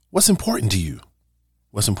What's important to you?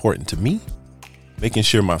 What's important to me? Making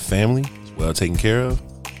sure my family is well taken care of,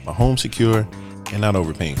 my home secure, and not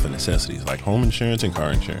overpaying for necessities like home insurance and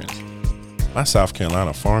car insurance. My South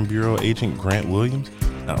Carolina Farm Bureau agent, Grant Williams,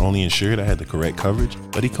 not only ensured I had the correct coverage,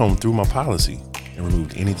 but he combed through my policy and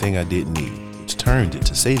removed anything I didn't need, which turned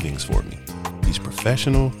into savings for me. He's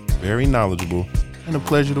professional, very knowledgeable, and a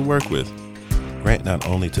pleasure to work with. Grant not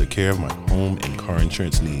only took care of my home and car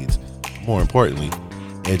insurance needs, but more importantly,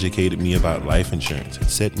 educated me about life insurance and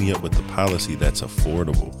set me up with a policy that's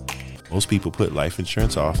affordable. Most people put life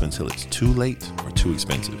insurance off until it's too late or too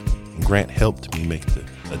expensive, and Grant helped me make the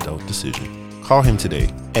adult decision. Call him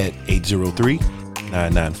today at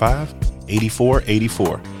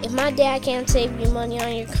 803-995-8484. If my dad can't save you money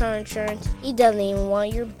on your car insurance, he doesn't even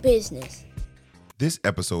want your business. This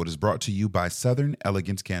episode is brought to you by Southern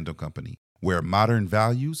Elegance Candle Company, where modern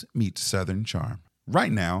values meet Southern charm.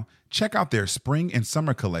 Right now, check out their spring and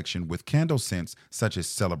summer collection with candle scents such as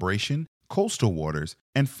Celebration, Coastal Waters,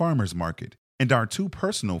 and Farmer's Market. And our two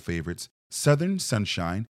personal favorites, Southern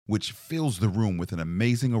Sunshine, which fills the room with an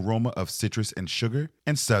amazing aroma of citrus and sugar,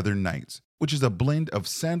 and Southern Nights, which is a blend of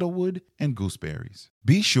sandalwood and gooseberries.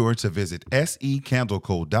 Be sure to visit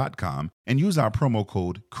secandleco.com and use our promo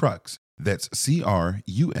code CRUX, that's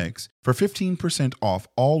CRUX, for 15% off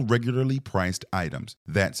all regularly priced items.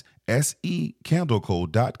 That's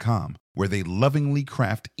secandleco.com, where they lovingly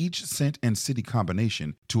craft each scent and city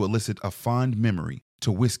combination to elicit a fond memory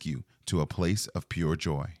to whisk you to a place of pure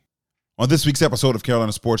joy. On this week's episode of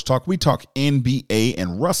Carolina Sports Talk, we talk NBA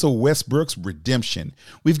and Russell Westbrook's redemption.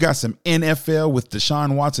 We've got some NFL with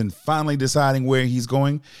Deshaun Watson finally deciding where he's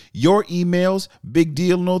going, your emails, big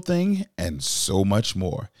deal, no thing, and so much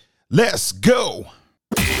more. Let's go.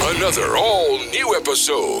 Another all-new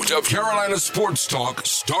episode of Carolina Sports Talk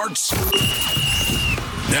starts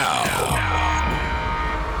now.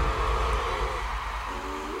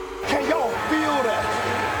 Can y'all feel that?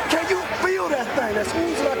 Can you feel that thing that's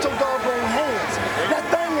oozing out your doggone hands? That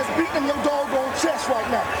thing is beating your doggone chest right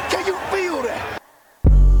now. Can you feel that?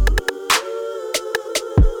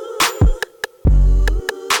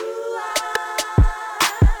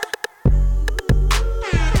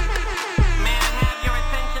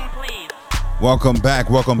 Welcome back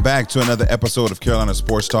to another episode of Carolina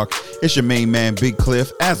Sports Talk. It's your main man, Big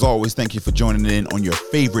Cliff. As always, thank you for joining in on your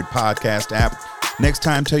favorite podcast app. Next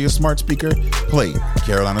time, tell your smart speaker, play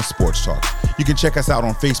Carolina Sports Talk. You can check us out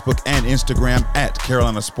on Facebook and Instagram at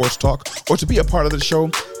Carolina Sports Talk, or to be a part of the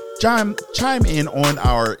show, chime in on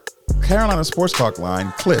our Carolina Sports Talk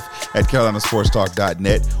line, Cliff at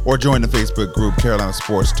carolinasportstalk.net, or join the Facebook group Carolina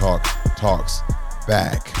Sports Talk Talks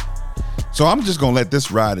Back. So I'm just going to let this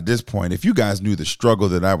ride at this point. If you guys knew the struggle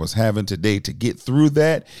that I was having today to get through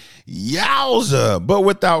that, yowza. But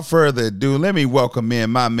without further ado, let me welcome in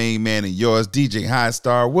my main man and yours, DJ High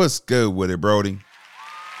Star. What's good with it, Brody?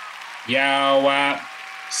 Yow,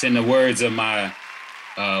 it's in the words of my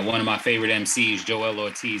one of my favorite MCs, Joel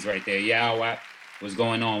Ortiz right there. Yow, what's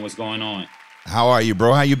going on? What's going on? How are you,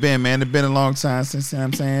 bro? How you been, man? It's been a long time since, you know what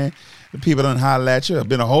I'm saying, the people done holler at you. It's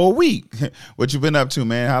been a whole week. What you been up to,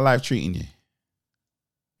 man? How life treating you?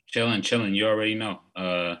 Chilling. You already know.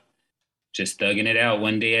 Just thugging it out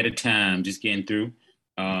one day at a time, just getting through.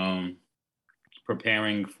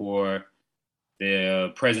 Preparing for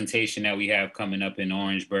the presentation that we have coming up in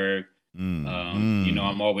Orangeburg. You know,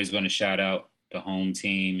 I'm always going to shout out the home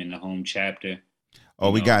team and the home chapter.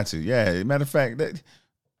 Oh, we got to. Yeah. Matter of fact,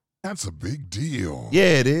 That's a big deal.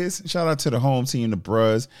 yeah, it is. Shout out to the home team, the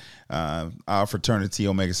Bruz. Our fraternity,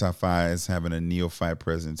 Omega Psi Phi, is having a neophyte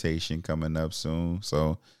presentation coming up soon.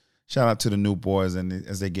 So shout out to the new boys and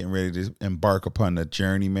as they're getting ready to embark upon the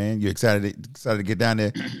journey, man. You excited to get down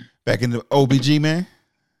there back into OBG, man?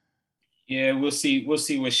 Yeah, we'll see what's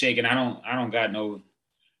shaking. I don't got no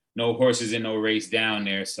horses in no race down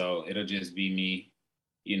there, so it'll just be me.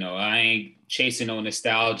 You know, I ain't chasing no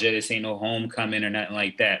nostalgia. This ain't no homecoming or nothing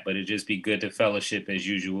like that, but it'd just be good to fellowship as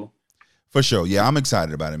usual. For sure. Yeah, I'm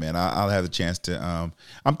excited about it, man. I'll have the chance to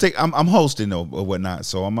I'm hosting or whatnot,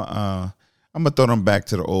 so I'm gonna throw them back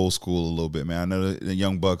to the old school a little bit, man. I know the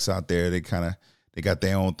young bucks out there, they got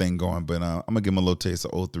their own thing going, but I'm gonna give them a little taste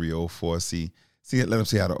of 03, 04, let them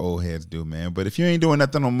see how the old heads do, man. But if you ain't doing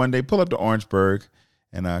nothing on Monday, pull up to Orangeburg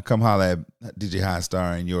and come holler at DJ High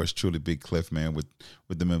Star and yours truly, Big Cliff, man, with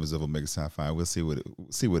the members of Omega Psi Phi. We'll see what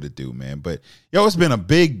it do, man. But yo, it's been a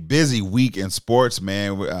big, busy week in sports,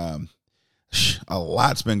 man. A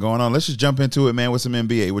lot's been going on. Let's just jump into it, man, with some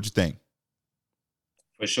NBA. What you think?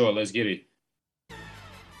 For sure, let's get it.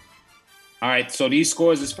 All right, so these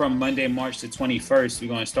scores is from Monday, March the 21st. We're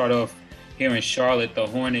going to start off here in Charlotte, the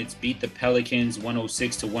Hornets beat the Pelicans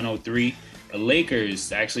 106-103. The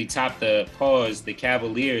Lakers actually topped the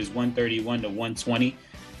Cavaliers 131-120.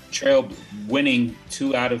 Winning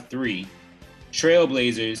 2 out of 3.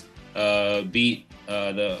 Trailblazers beat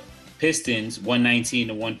the Pistons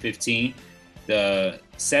 119-115. The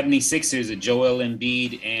 76ers of Joel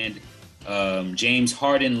Embiid and James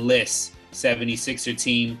Harden-less 76er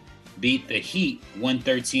team beat the Heat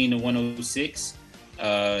 113-106.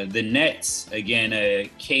 The Nets, again,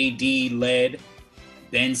 KD-led,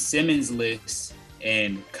 Ben Simmons-less,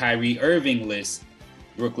 and Kyrie Irving-less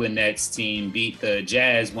Brooklyn Nets team beat the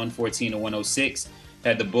Jazz 114-106.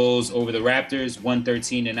 Had the Bulls over the Raptors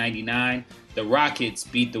 113-99. The Rockets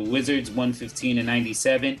beat the Wizards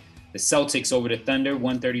 115-97. The Celtics over the Thunder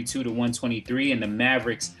 132-123. And the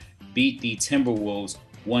Mavericks beat the Timberwolves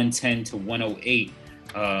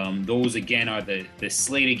 110-108. Those again are the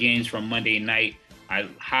slate of games from Monday night. I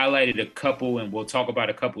highlighted a couple, and we'll talk about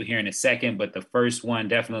a couple here in a second. But the first one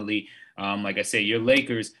definitely, like I said, your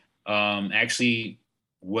Lakers actually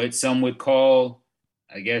what some would call,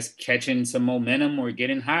 I guess, catching some momentum or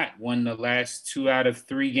getting hot. Won the last 2 out of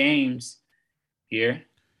 3 games here.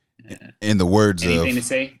 In the words anything to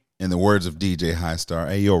say? In the words of DJ Highstar,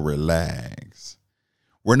 hey yo, relax.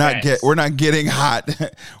 We're not getting hot.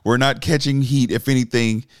 We're not catching heat. If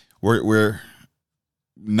anything, we're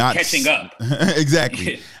not catching up.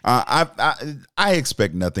 Exactly. I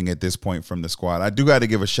expect nothing at this point from the squad. I do got to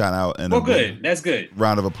give a shout out and That's good.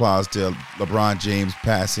 Round of applause to LeBron James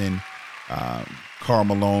passing Karl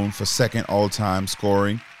Malone for second all-time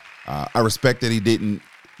scoring. I respect that he doesn't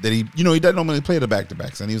normally play the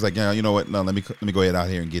back-to-backs, and he was like, yeah, you know what? No, let me go ahead out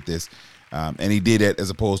here and get this. And he did it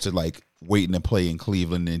as opposed to like waiting to play in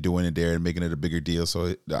Cleveland and doing it there and making it a bigger deal.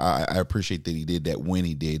 So I appreciate that he did that when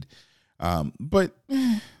he did. But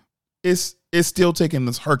it's still taking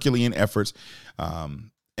this Herculean efforts.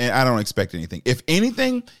 And I don't expect anything. If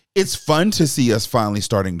anything, it's fun to see us finally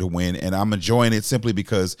starting to win. And I'm enjoying it simply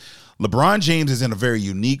because LeBron James is in a very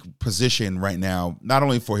unique position right now, not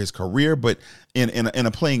only for his career, but in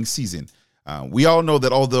a playing season. We all know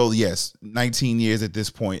that although, yes, 19 years at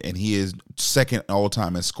this point, and he is second all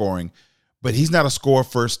time in scoring, but he's not a score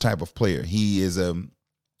first type of player. He is a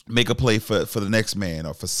make a play for the next man,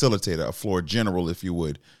 a facilitator, a floor general, if you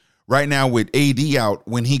would. Right now with AD out,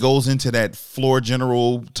 when he goes into that floor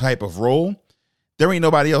general type of role, there ain't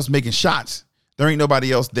nobody else making shots. There ain't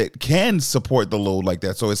nobody else that can support the load like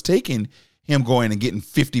that. So it's taking him going and getting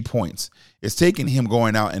 50 points. It's taking him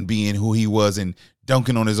going out and being who he was and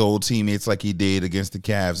dunking on his old teammates like he did against the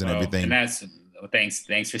Cavs and everything. And that's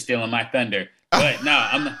thanks for stealing my thunder. But no,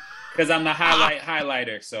 I'm the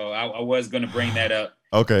highlighter, so I was going to bring that up.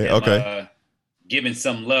 Okay. Giving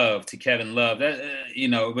some love to Kevin Love,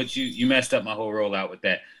 but you messed up my whole rollout with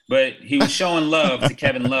that. But he was showing love to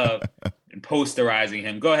Kevin Love and posterizing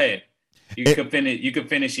him. Go ahead, you could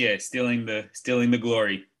finish. Yeah, stealing the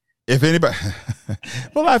glory. If anybody,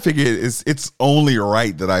 well, I figure it's only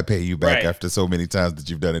right that I pay you back after so many times that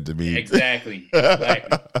you've done it to me. Exactly.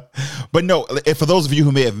 But no, for those of you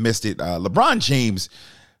who may have missed it, LeBron James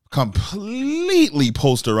completely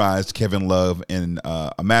posterized Kevin Love in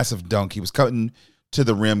a massive dunk. He was cutting to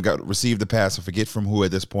the rim, received the pass. I forget from who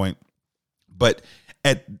at this point. But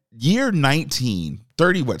at year 19,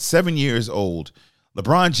 7 years old,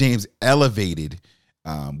 LeBron James elevated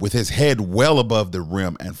with his head well above the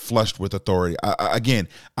rim and flushed with authority. I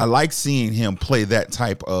like seeing him play that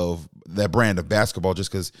brand of basketball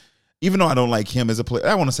just because even though I don't like him as a player,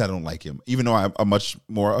 I want to say I don't like him, even though I'm much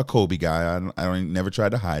more a Kobe guy. I never tried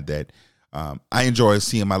to hide that. I enjoy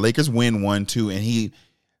seeing my Lakers win 1-2, and he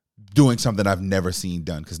doing something I've never seen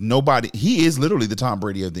done because he is literally the Tom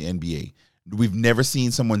Brady of the NBA. We've never seen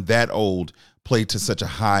someone that old play to such a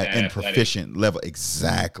high and proficient level.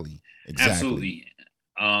 Exactly. Absolutely.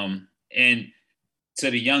 And to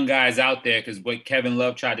the young guys out there, because what Kevin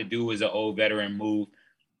Love tried to do was an old veteran move.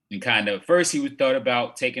 And kind of first he was thought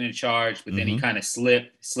about taking a charge, but then he kind of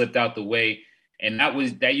slipped out the way. And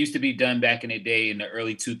that used to be done back in the day in the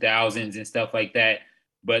early 2000s and stuff like that.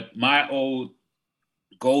 But my old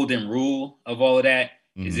golden rule of all of that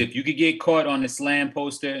is if you could get caught on the Slam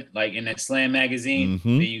poster, like in that Slam magazine,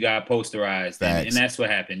 then you got posterized. And that's what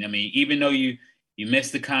happened. I mean, even though you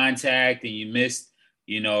missed the contact and you missed,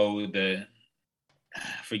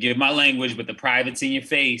 forgive my language, but the privates in your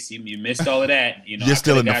face, you missed all of that. You're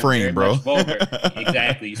still in the frame, bro.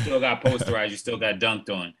 Exactly. You still got posterized. You still got dunked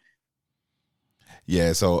on.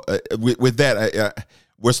 Yeah. So with that,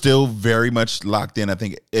 we're still very much locked in. I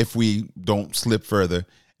think if we don't slip further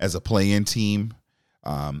as a play-in team,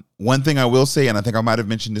 one thing I will say, and I think I might have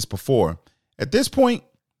mentioned this before, at this point,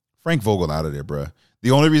 Frank Vogel out of there, bro.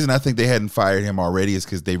 The only reason I think they hadn't fired him already is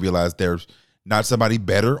because they realized there's not somebody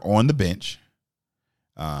better on the bench.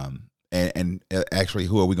 And actually,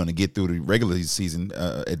 who are we going to get through the regular season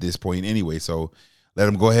at this point anyway? So let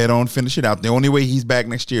him go ahead on, finish it out. The only way he's back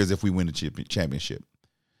next year is if we win the championship.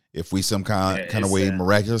 If we some kind of way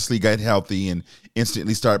miraculously get healthy and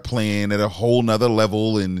instantly start playing at a whole nother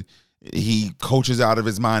level and he coaches out of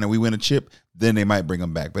his mind and we win a chip, then they might bring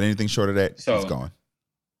him back. But anything short of that, he's gone.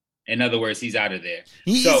 In other words, he's out of there.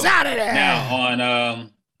 He's out of there. Now,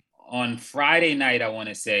 on Friday night, I want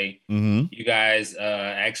to say, you guys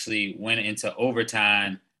actually went into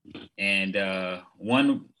overtime and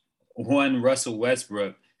won Russell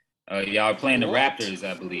Westbrook. Y'all are playing the Raptors,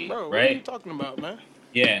 I believe, Bro, right? What are you talking about, man?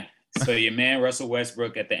 Yeah. So your man Russell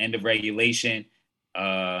Westbrook at the end of regulation,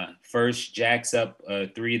 first jacks up a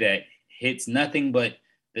three that hits nothing but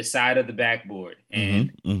the side of the backboard,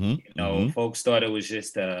 and folks thought it was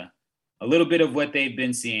just a little bit of what they've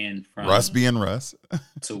been seeing from Russ being Russ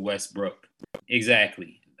to Westbrook.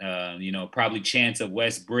 Exactly. Probably chance of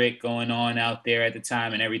Westbrook going on out there at the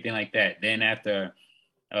time and everything like that. Then after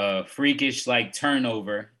a freakish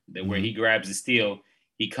turnover where he grabs the steal,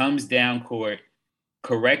 he comes down court,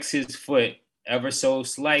 corrects his foot ever so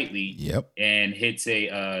slightly, and hits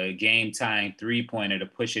a game-tying three-pointer to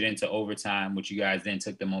push it into overtime, which you guys then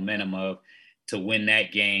took the momentum of to win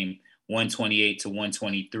that game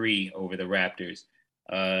 128-123 over the Raptors.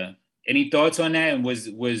 Any thoughts on that? And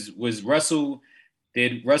was Russell?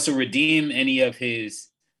 Did Russell redeem any of his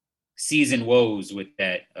season woes with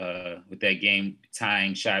that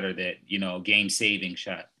game-tying shot or that game-saving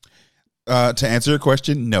shot? To answer your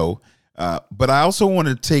question, no. But I also want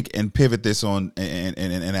to take and pivot this on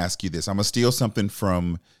and ask you this. I'm going to steal something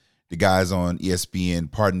from the guys on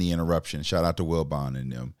ESPN, Pardon the Interruption. Shout out to Wilbon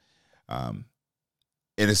and them.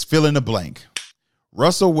 It is fill in the blank.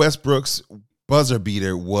 Russell Westbrook's buzzer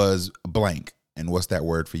beater was blank. And what's that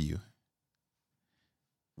word for you?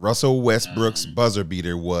 Russell Westbrook's buzzer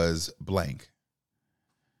beater was blank.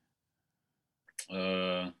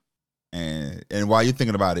 And while you're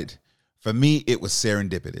thinking about it, for me, it was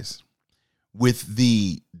serendipitous. With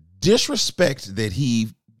the disrespect that he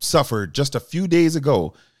suffered just a few days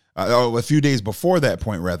ago, or a few days before that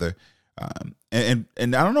point, rather, and I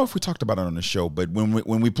don't know if we talked about it on the show, but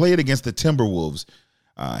when we played against the Timberwolves,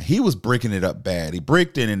 he was breaking it up bad. He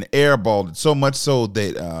bricked in and airballed it so much so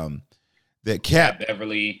that that Cap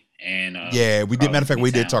Beverly and we did. Matter of fact,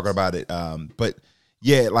 we did talk about it. But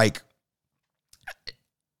yeah,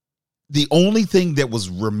 the only thing that was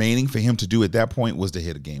remaining for him to do at that point was to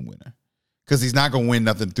hit a game winner. Because he's not gonna win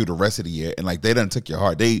nothing through the rest of the year, and they done took your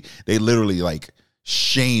heart. They literally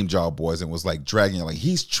shamed y'all boys and was dragging you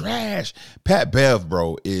he's trash. Pat Bev,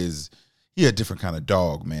 bro, he a different kind of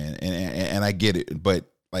dog, man, and I get it,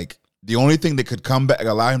 but the only thing that could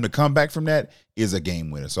allow him to come back from that is a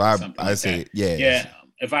game winner. So I say yeah.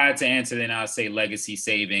 If I had to answer, then I'll say legacy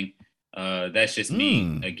saving. That's just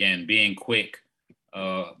me again being quick,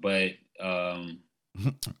 but.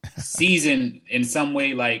 Season in some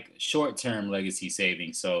way short-term legacy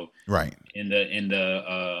saving. So right in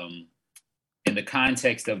the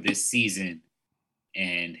context of this season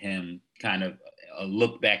and him kind of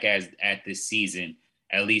look back at this season,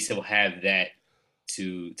 at least he'll have that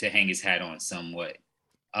to hang his hat on somewhat.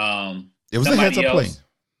 It was a heads-up play.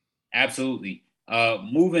 Absolutely.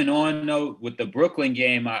 Moving on though with the Brooklyn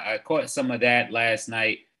game, I caught some of that last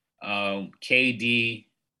night. KD.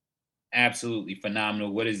 Absolutely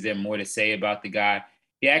phenomenal. What is there more to say about the guy?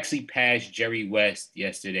 He actually passed Jerry West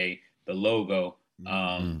yesterday, the logo,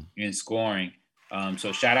 in scoring.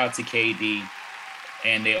 So shout out to KD.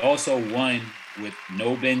 And they also won with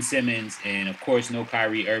no Ben Simmons and, of course, no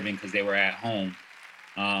Kyrie Irving because they were at home.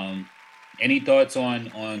 Any thoughts on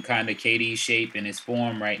kind of KD's shape and his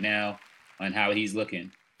form right now on how he's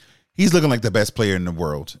looking? He's looking like the best player in the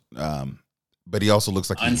world. But he also looks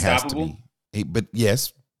like he has to be. But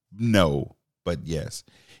yes. No, but yes,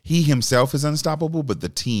 he himself is unstoppable, but the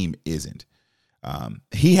team isn't.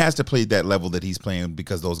 He has to play that level that he's playing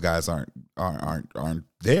because those guys aren't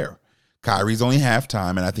there. Kyrie's only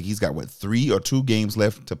halftime, and I think he's got 3 or 2 games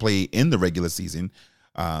left to play in the regular season.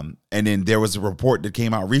 And then there was a report that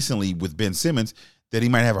came out recently with Ben Simmons that he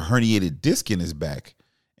might have a herniated disc in his back,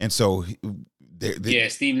 and so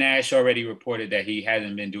Steve Nash already reported that he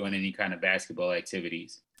hasn't been doing any kind of basketball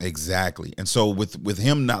activities. Exactly. And so with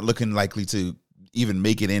him not looking likely to even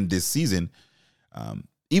make it in this season,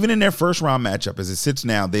 even in their first round matchup, as it sits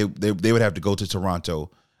now, they would have to go to Toronto.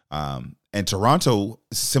 And Toronto,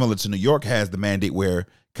 similar to New York, has the mandate where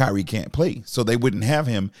Kyrie can't play. So they wouldn't have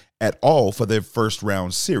him at all for their first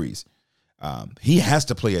round series. He has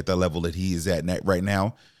to play at the level that he is at right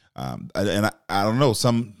now. And I don't know.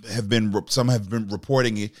 Some have been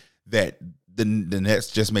reporting it that the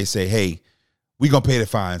Nets just may say, "Hey, we gonna pay the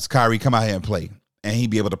fines. Kyrie, come out here and play," and he'd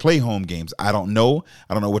be able to play home games. I don't know.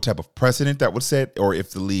 I don't know what type of precedent that would set, or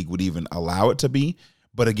if the league would even allow it to be.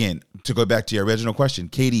 But again, to go back to your original question,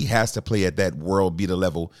 KD has to play at that world beater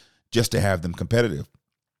level just to have them competitive.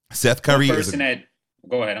 Seth Curry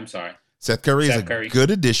go ahead. I'm sorry. Seth Curry is a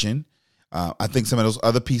good addition. I think some of those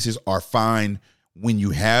other pieces are fine when you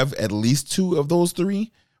have at least two of those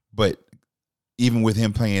three. But even with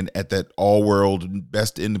him playing at that all-world,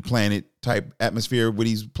 best in the planet type atmosphere, what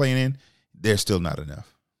he's playing in, they're still not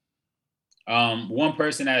enough. One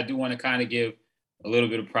person that I do want to kind of give a little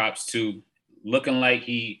bit of props to, looking like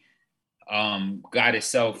he got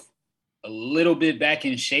himself a little bit back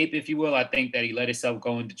in shape, if you will. I think that he let himself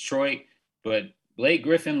go in Detroit, but Blake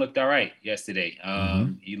Griffin looked all right yesterday.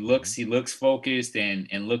 He looks focused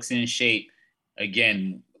and looks in shape.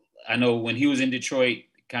 Again, I know when he was in Detroit,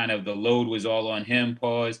 kind of the load was all on him,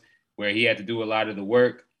 where he had to do a lot of the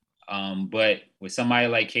work. But with somebody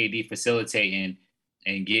like KD facilitating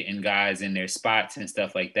and getting guys in their spots and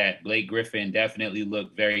stuff like that, Blake Griffin definitely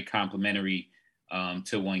looked very complimentary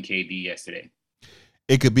to one KD yesterday.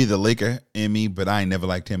 It could be the Laker in me, but I ain't never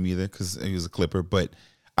liked him either because he was a Clipper. But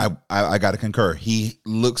I got to concur. He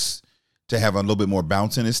looks to have a little bit more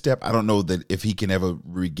bounce in his step. I don't know that if he can ever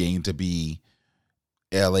regain to be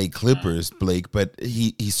LA Clippers, Blake, but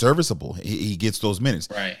he's serviceable. He gets those minutes.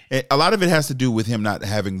 Right. A lot of it has to do with him not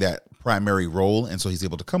having that primary role, and so he's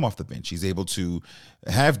able to come off the bench. He's able to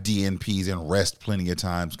have DNPs and rest plenty of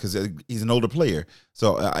times because he's an older player.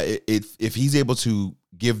 So if he's able to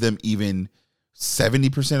give them even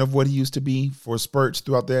 70% of what he used to be for spurts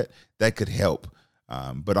throughout that could help.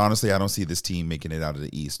 But honestly, I don't see this team making it out of the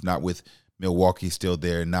East. Not with Milwaukee still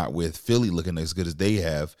there, not with Philly looking as good as they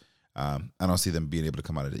have. I don't see them being able to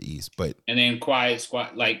come out of the East. And then quiet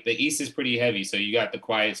squad, like the East is pretty heavy. So you got the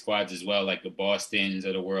quiet squads as well, like the Bostons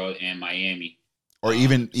of the world and Miami. Or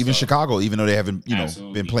even Chicago, even though they haven't,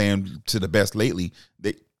 been playing to the best lately,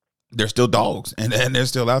 they're still dogs and they're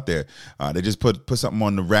still out there. They just put something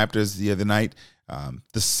on the Raptors the other night.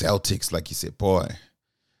 The Celtics, like you said, boy,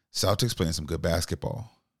 Celtics playing some good basketball.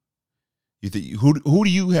 You think who do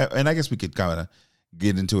you have? And I guess we could kind of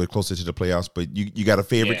get into it closer to the playoffs, but you got a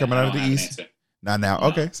favorite coming out of the East? Not now. No.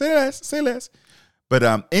 Okay, say less. But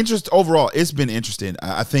overall, it's been interesting.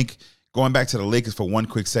 I think going back to the Lakers for one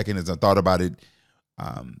quick second as I thought about it,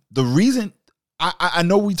 the reason I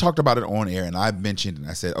know we talked about it on air, and I mentioned and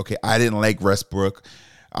I said, okay, I didn't like Westbrook.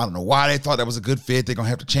 I don't know why they thought that was a good fit. They're gonna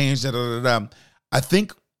have to change that. I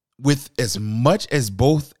think with as much as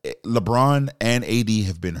both LeBron and AD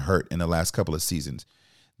have been hurt in the last couple of seasons,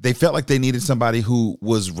 they felt like they needed somebody who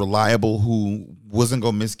was reliable, who wasn't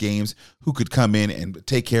going to miss games, who could come in and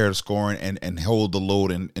take care of the scoring and hold the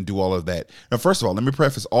load and do all of that. Now, first of all, let me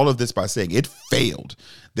preface all of this by saying it failed.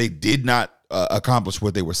 They did not accomplish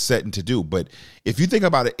what they were setting to do. But if you think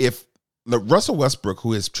about it, if Russell Westbrook,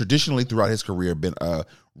 who has traditionally throughout his career been a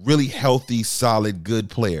really healthy, solid, good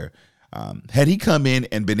player, had he come in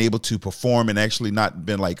and been able to perform and actually not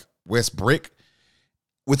been like Westbrook,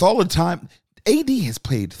 with all the time, AD has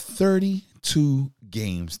played 32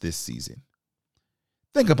 games this season.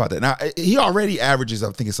 Think about that. Now, he already averages,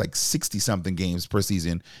 I think it's like 60-something games per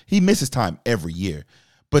season. He misses time every year.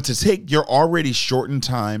 But to take your already shortened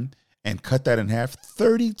time and cut that in half,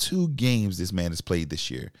 32 games this man has played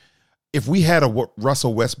this year. If we had a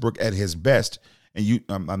Russell Westbrook at his best, and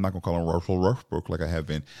I'm not going to call him Russell Westbrook like I have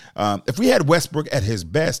been. If we had Westbrook at his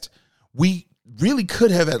best, we really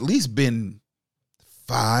could have at least been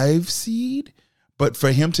 5 seed, but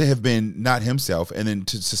for him to have been not himself and then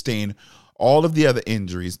to sustain all of the other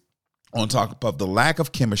injuries on top of the lack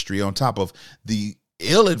of chemistry, on top of the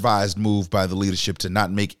ill-advised move by the leadership to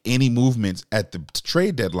not make any movements at the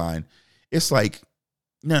trade deadline, it's like,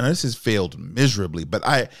 no, this has failed miserably. But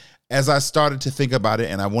as I started to think about it,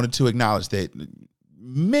 and I wanted to acknowledge that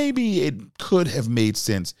maybe it could have made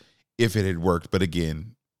sense if it had worked, but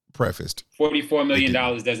again, prefaced. $44 million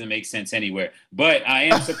doesn't make sense anywhere. But I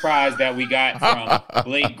am surprised that we got from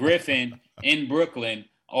Blake Griffin in Brooklyn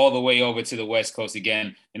all the way over to the West Coast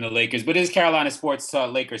again in the Lakers. But it's Carolina Sports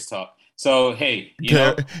Talk, Lakers Talk. So, hey,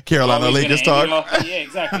 Carolina Lakers talk. Yeah,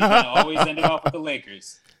 exactly. Always end it off with the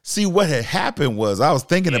Lakers. See, what had happened was I was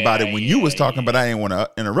thinking about it when you was talking, but I didn't want to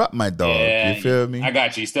interrupt my dog. You feel me? I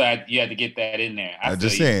got you. Still, you had to get that in there. I'm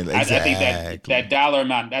just saying. Exactly. I think that dollar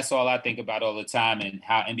amount, that's all I think about all the time, and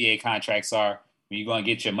how NBA contracts are when you're going to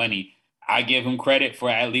get your money. I give him credit for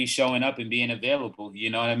at least showing up and being available. You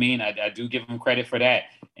know what I mean? I do give him credit for that.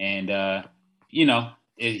 And,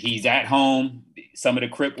 he's at home. Some of the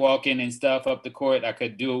crip walking and stuff up the court I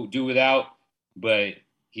could do without, but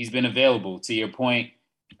he's been available. To your point,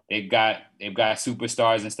 they've got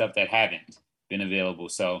superstars and stuff that haven't been available.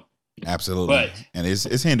 So absolutely, and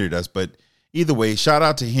it's hindered us. But either way, shout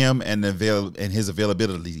out to him and his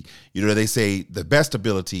availability. You know, they say the best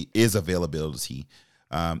ability is availability.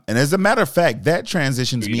 And as a matter of fact, that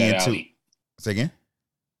transitions me into. Alley. Say again.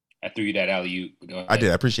 I threw you that alley-oop. I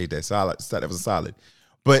did. I appreciate that. Solid. That was solid.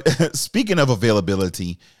 But speaking of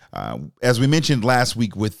availability, as we mentioned last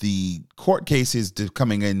week, with the court cases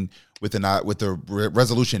coming in with the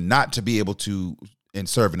resolution not to be able to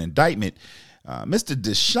serve an indictment, Mr.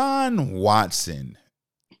 Deshaun Watson,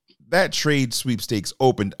 that trade sweepstakes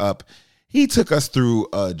opened up. He took us through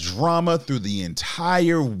a drama through the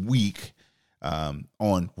entire week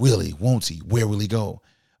on will he, won't he, where will he go?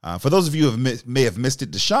 For those of you who may have missed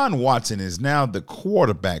it, Deshaun Watson is now the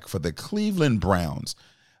quarterback for the Cleveland Browns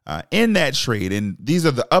in that trade. And these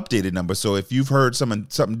are the updated numbers. So if you've heard something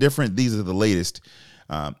different, these are the latest.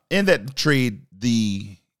 In that trade,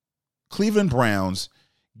 the Cleveland Browns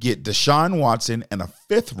get Deshaun Watson and a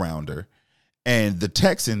 5th rounder, and the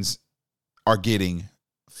Texans are getting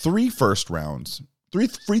 3 first round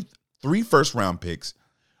picks,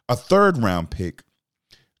 a 3rd round pick,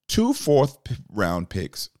 2 4th round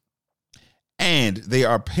picks, and they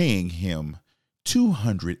are paying him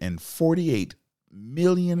 $248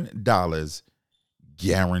 million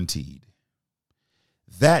guaranteed.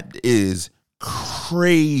 That is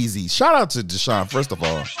crazy. Shout out to Deshaun, first of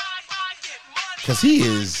all, because he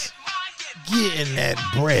is getting that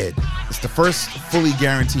bread. It's the first fully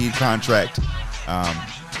guaranteed contract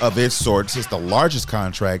of its sorts. It's the largest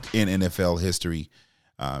contract in NFL history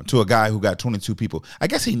to a guy who got 22 people. I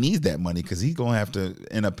guess he needs that money because he's going to have to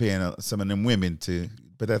end up paying some of them women too.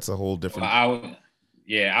 But that's a whole different. Well,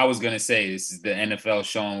 I was going to say this is the NFL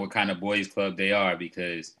showing what kind of boys club they are,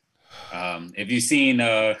 because if you've seen,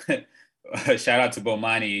 shout out to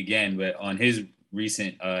Bomani again, but on his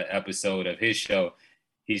recent episode of his show,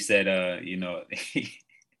 he said,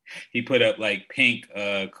 he put up like pink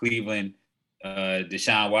Cleveland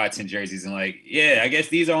Deshaun Watson jerseys and like, yeah, I guess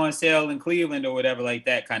these are on sale in Cleveland or whatever like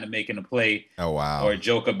that, kind of making a play or a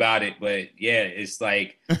joke about it. But yeah, it's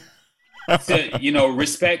like,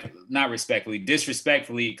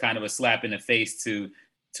 disrespectfully kind of a slap in the face to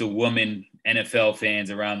women NFL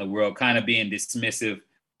fans around the world, kind of being dismissive,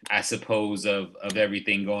 I suppose, of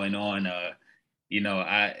everything going on.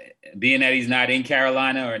 Being that he's not in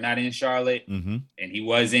Carolina or not in Charlotte, and he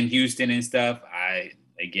was in Houston and stuff,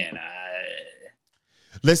 and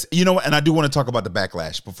I do want to talk about the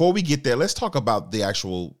backlash. Before we get there, let's talk about the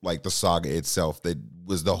actual, like, the saga itself that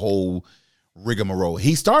was the whole rigmarole.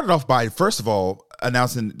 He started off by, first of all,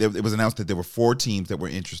 it was announced that there were 4 teams that were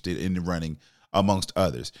interested in the running, amongst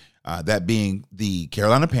others. That being the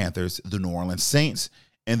Carolina Panthers, the New Orleans Saints,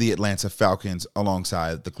 and the Atlanta Falcons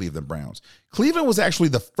alongside the Cleveland Browns. Cleveland was actually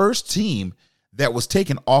the first team that was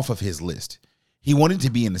taken off of his list. He wanted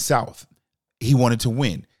to be in the South. He wanted to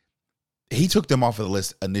win. He took them off of the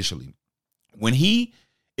list initially. When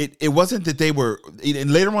it wasn't that they were,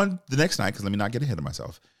 and later on the next night, because let me not get ahead of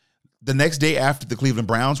myself, the next day after the Cleveland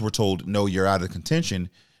Browns were told, no, you're out of contention,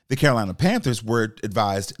 the Carolina Panthers were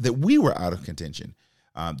advised that we were out of contention.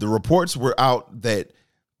 The reports were out that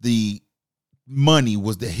the money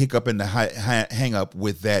was the hiccup and the hang up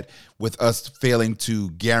with us failing to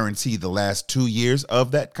guarantee the last 2 years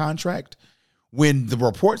of that contract. When the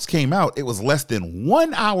reports came out, it was less than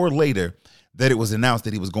 1 hour later that it was announced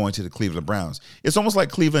that he was going to the Cleveland Browns. It's almost like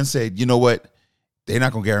Cleveland said, you know what? They're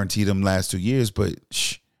not going to guarantee them last 2 years, but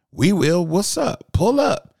we will. What's up? Pull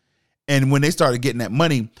up. And when they started getting that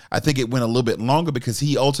money, I think it went a little bit longer because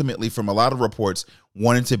he ultimately, from a lot of reports,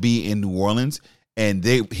 wanted to be in New Orleans. And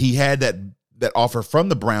he had that offer from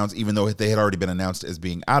the Browns, even though they had already been announced as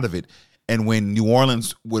being out of it. And when New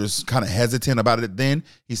Orleans was kind of hesitant about it then,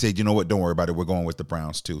 he said, you know what, don't worry about it. We're going with the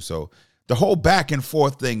Browns too. So the whole back and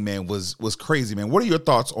forth thing, man, was crazy, man. What are your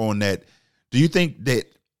thoughts on that? Do you think that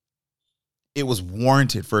it was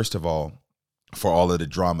warranted, first of all, for all of the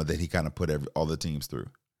drama that he kind of put all the teams through?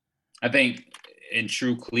 I think in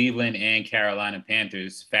true Cleveland and Carolina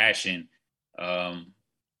Panthers fashion,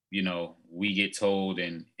 we get told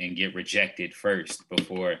and get rejected first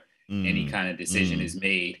before any kind of decision is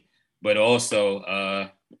made. But also,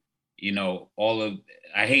 I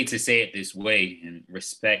hate to say it this way, in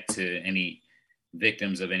respect to any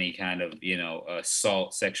victims of any kind of,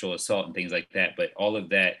 assault, sexual assault and things like that. But all of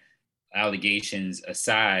that allegations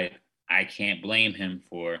aside, I can't blame him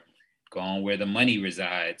for going where the money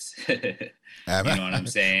resides. You know what I'm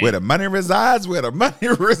saying? Where the money resides, where the money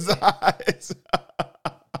resides.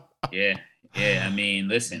 Yeah. I mean,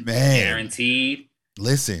 listen, Man. guaranteed.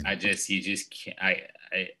 Listen, You just can't.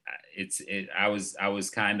 I was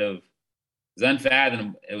kind of,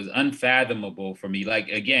 it was unfathomable for me. Like,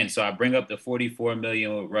 again, so I bring up the 44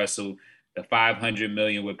 million with Russell, the 500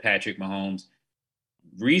 million with Patrick Mahomes.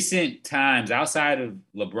 Recent times outside of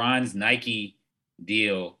LeBron's Nike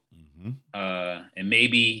deal, and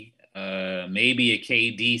maybe a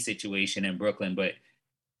KD situation in Brooklyn, but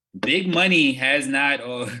big money has not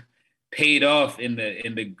paid off in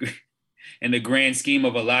the grand scheme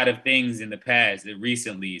of a lot of things in the past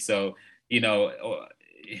recently. So,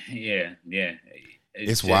 yeah.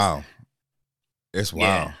 It's wild. It's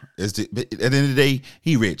wild. Yeah. At the end of the day,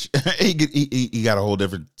 he rich. he got a whole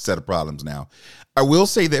different set of problems now. I will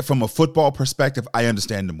say that from a football perspective, I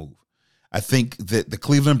understand the move. I think that the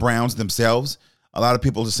Cleveland Browns themselves, a lot of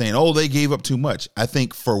people are saying, oh, they gave up too much. I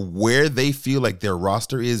think for where they feel like their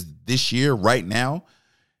roster is this year, right now,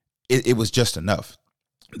 it was just enough.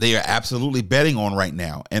 They are absolutely betting on right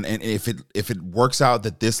now. And if it works out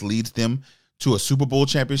that this leads them to a Super Bowl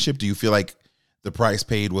championship, do you feel like the price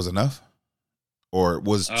paid was enough or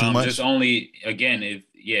was too much? Just only, again, if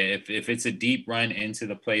it's a deep run into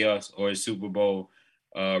the playoffs or a Super Bowl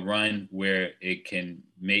run where it can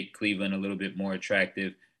make Cleveland a little bit more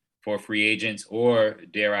attractive for free agents, or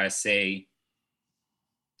dare I say,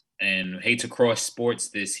 and hate to cross sports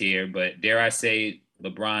this here, but dare I say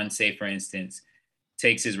LeBron, say for instance,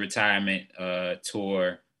 takes his retirement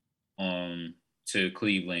tour to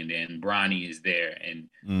Cleveland and Bronny is there and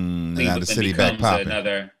Cleveland becomes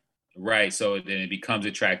another, right? So then it becomes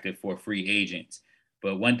attractive for free agents.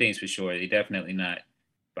 But one thing's for sure, they're definitely not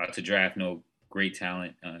about to draft no great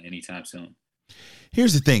talent anytime soon.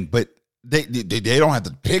 Here's the thing, but they don't have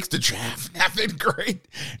the picks to draft nothing great.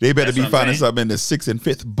 They better be finding something in the 6th and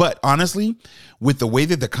 5th. But honestly, with the way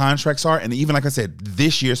that the contracts are, and even like I said,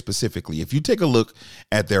 this year specifically, if you take a look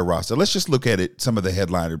at their roster, let's just look at it, some of the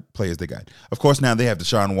headliner players they got. Of course, now they have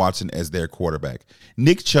Deshaun Watson as their quarterback.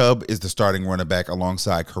 Nick Chubb is the starting running back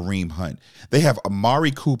alongside Kareem Hunt. They have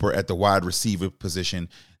Amari Cooper at the wide receiver position.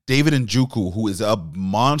 David Njoku, who is a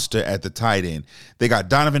monster at the tight end. They got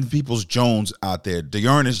Donovan Peoples-Jones out there,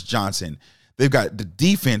 Dearness Johnson. They've got the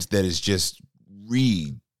defense that is just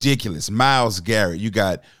ridiculous. Myles Garrett. You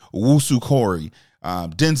got Owusu Corey,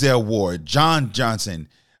 Denzel Ward, John Johnson,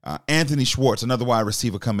 Anthony Schwartz, another wide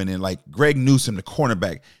receiver coming in, like Greg Newsome, the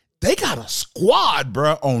cornerback. They got a squad,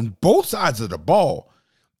 bro, on both sides of the ball.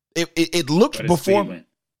 It looked before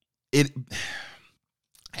it.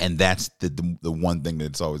 And that's the one thing that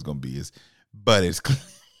it's always going to be is, but it's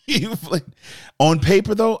Cleveland. On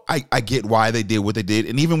paper, though, I get why they did what they did.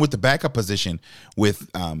 And even with the backup position with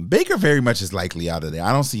Baker very much is likely out of there.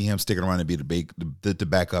 I don't see him sticking around and be the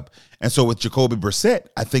backup. And so with Jacoby Brissett,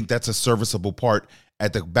 I think that's a serviceable part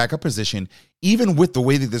at the backup position, even with the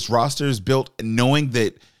way that this roster is built, knowing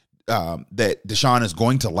that that Deshaun is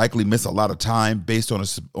going to likely miss a lot of time based on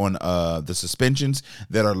the suspensions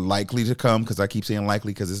that are likely to come, because I keep saying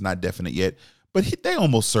likely because it's not definite yet, but they're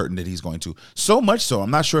almost certain that he's going to. So much so,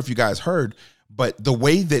 I'm not sure if you guys heard, but the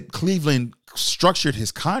way that Cleveland structured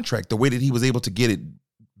his contract, the way that he was able to get it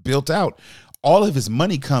built out, all of his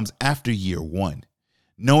money comes after year one,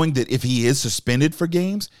 knowing that if he is suspended for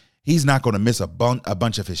games, he's not going to miss a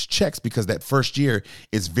bunch of his checks because that first year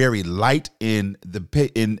is very light in the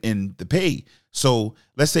pay. So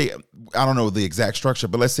let's say, I don't know the exact structure,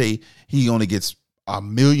 but let's say he only gets $1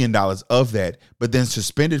 million of that, but then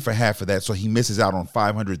suspended for half of that. So he misses out on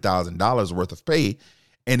 $500,000 worth of pay.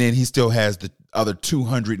 And then he still has the other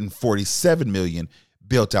 $247 million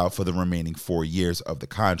built out for the remaining 4 years of the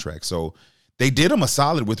contract. So they did him a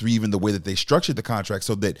solid with even the way that they structured the contract,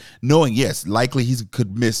 so that knowing, yes, likely he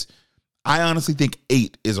could miss. I honestly think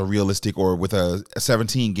 8 is a realistic, or with a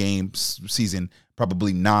 17-game season,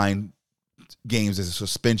 probably 9 games as a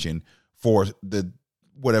suspension for the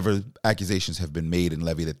whatever accusations have been made and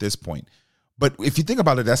levied at this point. But if you think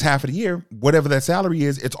about it, that's half of the year. Whatever that salary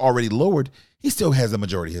is, it's already lowered. He still has the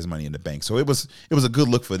majority of his money in the bank. So it was a good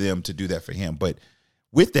look for them to do that for him. But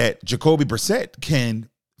with that, Jacoby Brissett can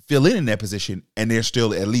fill in that position, and they're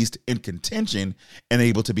still at least in contention and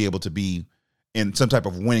able to be in some type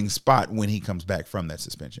of winning spot when he comes back from that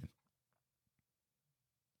suspension.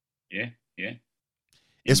 Yeah.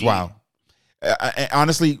 It's wild.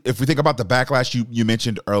 Honestly, if we think about the backlash, you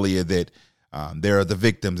mentioned earlier that there are the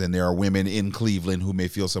victims and there are women in Cleveland who may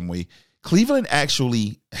feel some way. Cleveland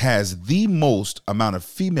actually has the most amount of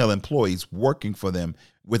female employees working for them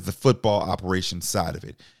with the football operations side of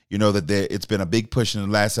it. You know that it's been a big push in the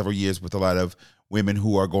last several years with a lot of women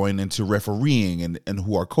who are going into refereeing and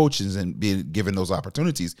who are coaches and being given those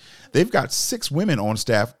opportunities. They've got 6 women on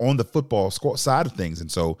staff on the football side of things.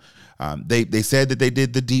 And so they said that they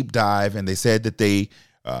did the deep dive, and they said that they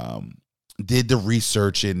did the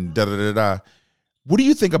research and da-da-da-da. What do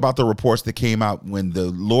you think about the reports that came out when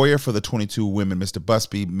the lawyer for the 22 women, Mr.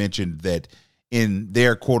 Busby, mentioned that in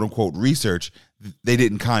their quote-unquote research, they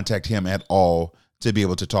didn't contact him at all to be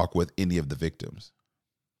able to talk with any of the victims?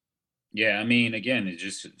 Yeah, I mean, again, it's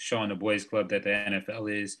just showing the boys club that the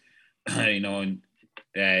NFL is, and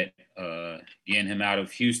that getting him out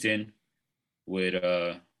of Houston would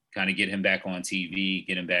kind of get him back on TV,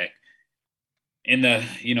 get him back in the,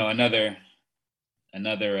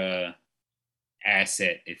 another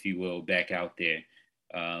asset, if you will, back out there.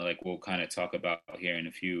 Like we'll kind of talk about here in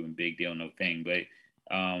a few, and big deal, no thing. But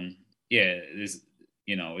it's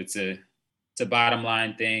a bottom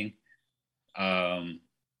line thing.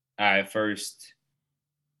 I first,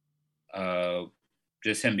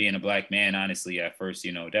 just him being a black man, honestly, at first,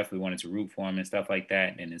 definitely wanted to root for him and stuff like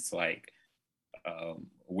that. And it's like,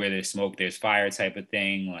 where there's smoke, there's fire type of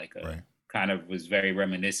thing. Like, right. Kind of was very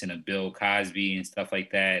reminiscent of Bill Cosby and stuff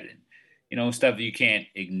like that. And, stuff you can't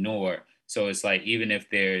ignore. So it's like, even if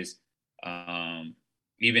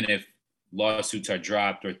lawsuits are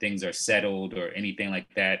dropped or things are settled or anything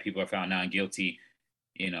like that, people are found not guilty,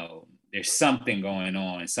 there's something going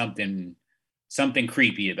on, something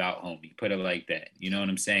creepy about homie, put it like that. You know what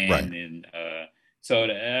I'm saying? Right. And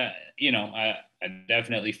I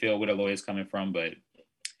definitely feel where the lawyer's coming from, but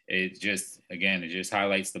it just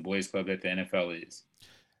highlights the boys club that the NFL is.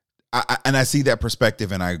 I see that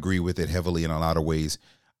perspective, and I agree with it heavily in a lot of ways.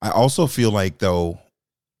 I also feel like, though,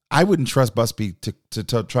 I wouldn't trust Busby to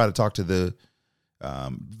try to talk to the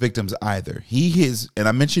victims either. He is, and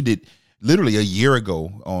I mentioned it literally a year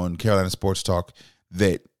ago on Carolina Sports Talk,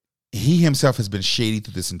 that he himself has been shady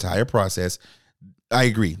through this entire process. I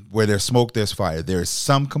agree. Where there's smoke, there's fire. There is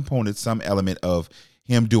some component, some element of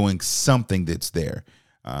him doing something that's there.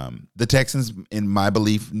 The Texans, in my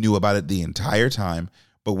belief, knew about it the entire time.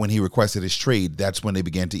 But when he requested his trade, that's when they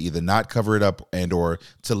began to either not cover it up and or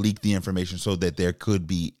to leak the information so that there could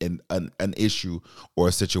be an issue or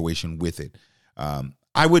a situation with it.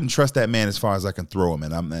 I wouldn't trust that man as far as I can throw him.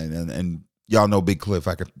 And y'all know Big Cliff.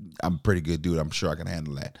 I'm a pretty good dude. I'm sure I can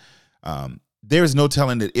handle that. There is no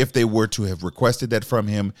telling that if they were to have requested that from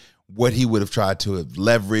him, what he would have tried to have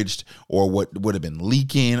leveraged or what would have been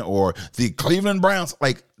leaking, or the Cleveland Browns.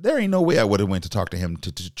 Like, there ain't no way I would have went to talk to him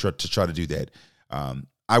to try to do that.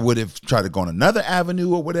 I would have tried to go on another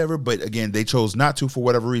avenue or whatever, but again, they chose not to for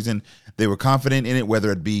whatever reason. They were confident in it, whether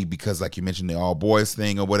it be because, like you mentioned, the all boys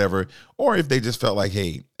thing or whatever, or if they just felt like, hey,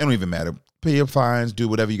 it don't even matter. Pay your fines, do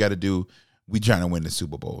whatever you got to do. We trying to win the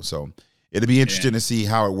Super Bowl. So it'll be interesting to see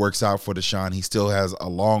how it works out for Deshaun. He still has a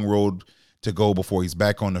long road to go before he's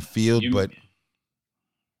back on the field.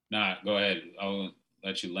 Nah, go ahead. I'll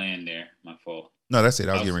let you land there. My fault. No, that's it.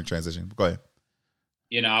 I was getting ready to transition. Go ahead.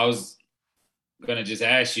 I was gonna just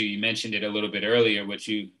ask you. You mentioned it a little bit earlier,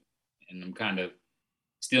 and I'm kind of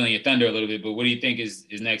stealing your thunder a little bit. But what do you think is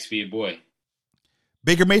next for your boy,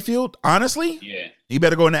 Baker Mayfield? Honestly, yeah, he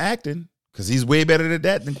better go into acting because he's way better at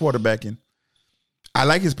that than quarterbacking. I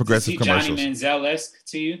like his progressive commercials. Johnny Manziel-esque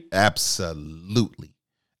to you? Absolutely.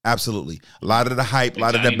 A lot of the hype, a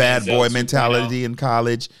lot of the bad boy mentality in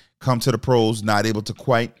college, come to the pros, not able to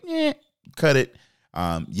quite cut it.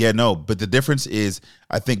 But the difference is,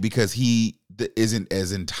 I think, because he isn't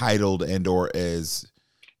as entitled and or as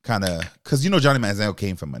kind of, because Johnny Manziel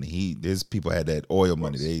came from money. His people had that oil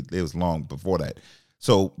money. It was long before that.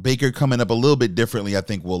 So Baker coming up a little bit differently, I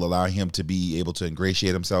think, will allow him to be able to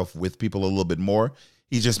ingratiate himself with people a little bit more.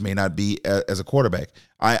 He just may not be as a quarterback.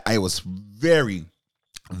 I was very,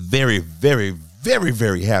 very, very, very,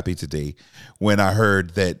 very happy today when I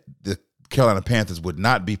heard that the Carolina Panthers would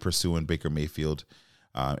not be pursuing Baker Mayfield.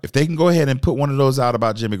 If they can go ahead and put one of those out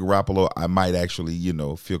about Jimmy Garoppolo, I might actually,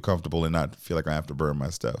 feel comfortable and not feel like I have to burn my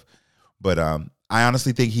stuff. But I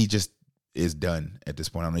honestly think he just is done at this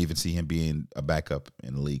point. I don't even see him being a backup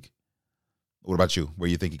in the league. What about you? Where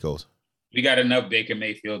do you think he goes? We got enough Baker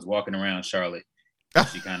Mayfields walking around Charlotte.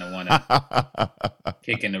 You kind of want to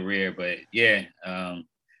kick in the rear, but yeah, I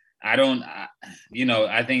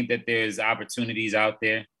think that there's opportunities out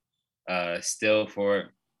there still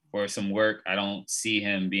for some work. I don't see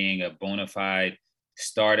him being a bona fide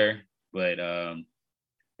starter, but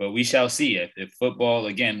we shall see. If football,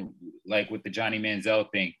 again, like with the Johnny Manziel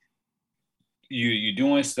thing, you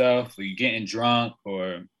doing stuff, or you getting drunk,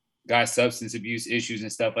 or got substance abuse issues and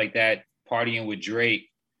stuff like that, partying with Drake,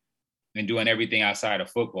 and doing everything outside of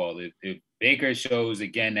football. If Baker shows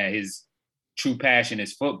again that his true passion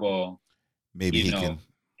is football, maybe he can.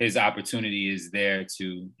 His opportunity is there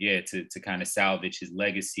to kind of salvage his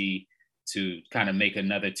legacy, to kind of make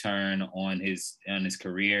another turn on his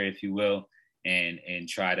career, if you will, and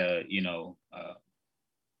try to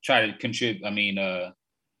contribute.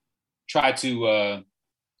 Try to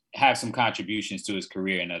have some contributions to his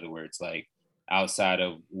career. In other words, like outside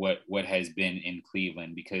of what has been in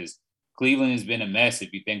Cleveland, because Cleveland has been a mess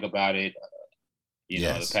if you think about it.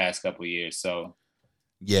 The past couple of years. So.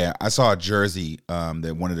 Yeah, I saw a jersey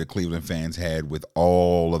that one of the Cleveland fans had with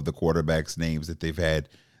all of the quarterbacks' names that they've had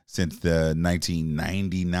since the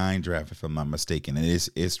 1999 draft, if I'm not mistaken, and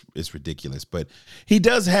it's ridiculous. But he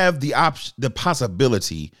does have the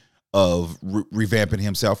possibility of revamping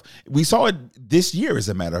himself. We saw it this year, as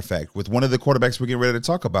a matter of fact, with one of the quarterbacks we're getting ready to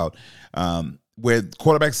talk about, where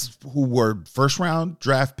quarterbacks who were first-round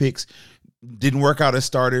draft picks didn't work out as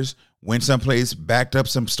starters, went someplace, backed up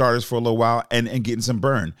some starters for a little while, and getting some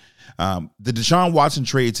burn. The Deshaun Watson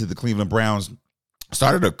trade to the Cleveland Browns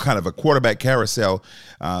started a kind of a quarterback carousel,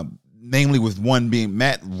 namely with one being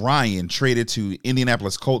Matt Ryan traded to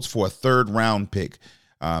Indianapolis Colts for a third-round pick.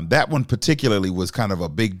 That one particularly was kind of a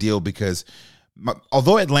big deal because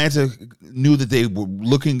although Atlanta knew that they were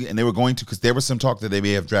looking and they were going to, because there was some talk that they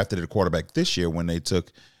may have drafted a quarterback this year when they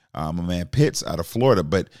took my man Pitts out of Florida,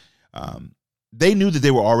 but they knew that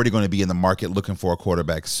they were already going to be in the market looking for a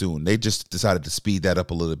quarterback soon. They just decided to speed that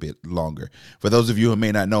up a little bit longer. For those of you who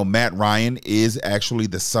may not know, Matt Ryan is actually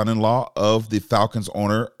the son-in-law of the Falcons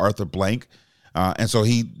owner, Arthur Blank. And so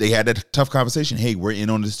they had a tough conversation. Hey, we're in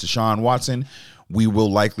on this Deshaun Watson. We will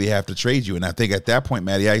likely have to trade you. And I think at that point,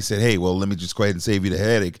 Matty Ice said, hey, well, let me just go ahead and save you the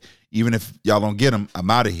headache. Even if y'all don't get him, I'm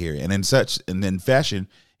out of here. And in fashion,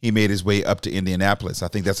 he made his way up to Indianapolis. I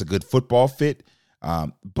think that's a good football fit.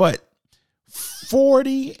 But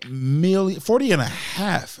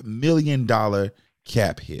 $40.5 million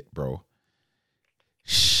cap hit, bro.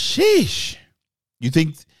 Sheesh.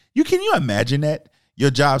 Can you imagine that?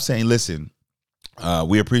 Your job saying, listen,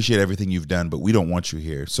 we appreciate everything you've done, but we don't want you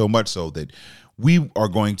here. So much so that we are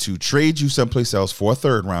going to trade you someplace else for a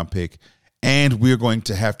third-round pick, and we're going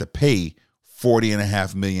to have to pay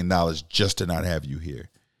 $40.5 million just to not have you here.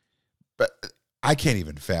 But I can't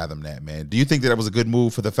even fathom that, man. Do you think that was a good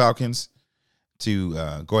move for the Falcons to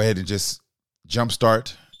go ahead and just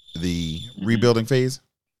jumpstart the rebuilding phase?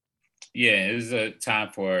 Yeah, it was a time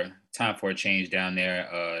for a change down there.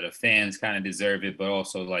 The fans kind of deserve it, but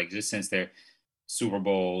also like just since their Super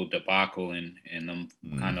Bowl debacle and them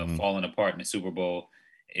kind of falling apart in the Super Bowl,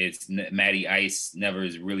 it's Matty Ice never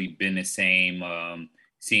has really been the same.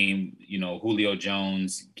 Seeing Julio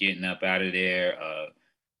Jones getting up out of there.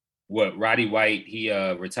 Roddy White, he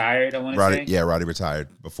retired, I want to say. Yeah, Roddy retired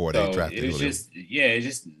before they drafted him. It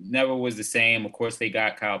just never was the same. Of course, they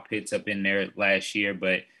got Kyle Pitts up in there last year,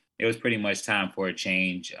 but it was pretty much time for a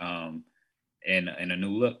change and a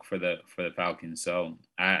new look for the Falcons. So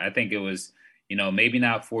I think it was, maybe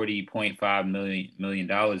not $40.5 million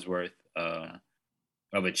worth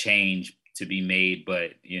of a change to be made,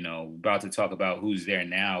 but, about to talk about who's there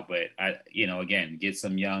now. But, again, get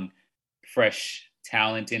some young, fresh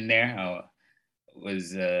talent in there. I won't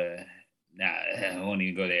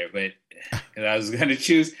even go there, but because I was gonna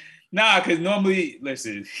choose because normally,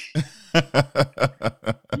 listen,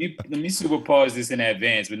 let me super pause this in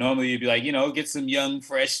advance, but normally you'd be like, get some young,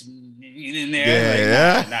 fresh in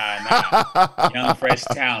there. Nah. Young, fresh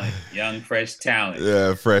talent.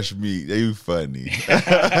 Yeah, fresh meat. You funny.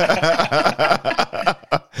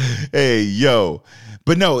 Hey, yo.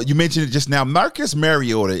 But no, you mentioned it just now. Marcus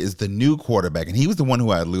Mariota is the new quarterback, and he was the one who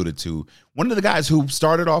I alluded to. One of the guys who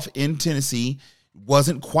started off in Tennessee,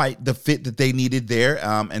 wasn't quite the fit that they needed there,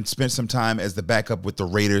 and spent some time as the backup with the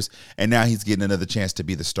Raiders, and now he's getting another chance to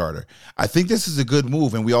be the starter. I think this is a good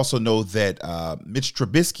move, and we also know that Mitch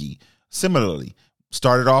Trubisky, similarly,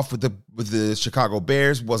 started off with the Chicago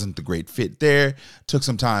Bears, wasn't the great fit there, took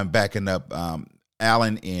some time backing up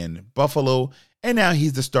Allen in Buffalo, and now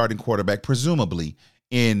he's the starting quarterback, presumably,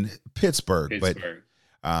 in Pittsburgh. But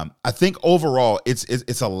I think overall,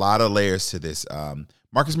 it's a lot of layers to this.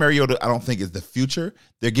 Marcus Mariota, I don't think, is the future.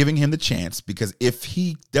 They're giving him the chance because if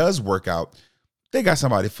he does work out, they got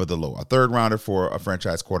somebody for the low. A third rounder for a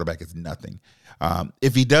franchise quarterback is nothing.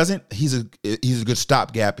 If he doesn't, he's a good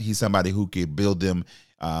stopgap. He's somebody who could build them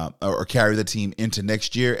or carry the team into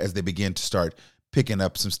next year as they begin to start picking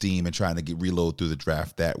up some steam and trying to reload through the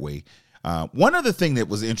draft that way. One other thing that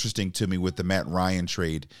was interesting to me with the Matt Ryan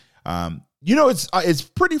trade, it's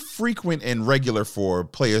pretty frequent and regular for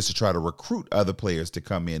players to try to recruit other players to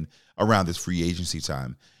come in around this free agency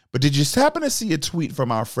time. But did you happen to see a tweet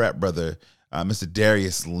from our frat brother, Mr.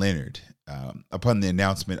 Darius Leonard, upon the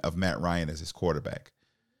announcement of Matt Ryan as his quarterback?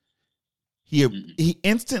 He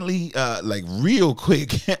instantly, like real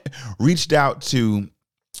quick, reached out to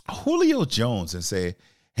Julio Jones and said,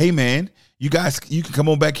 "Hey man, you can come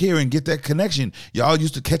on back here and get that connection. Y'all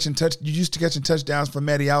used to catching touchdowns for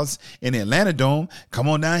Matty Ice in the Atlanta Dome. Come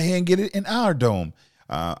on down here and get it in our dome."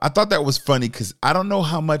 I thought that was funny because I don't know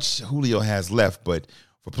how much Julio has left, but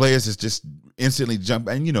for players, it's just instantly jump,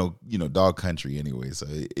 and you know, dog country anyway. So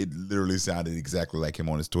it literally sounded exactly like him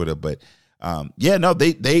on his Twitter. But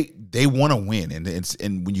they want to win,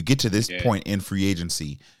 and when you get to this point in free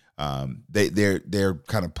agency, they're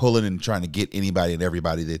kind of pulling and trying to get anybody and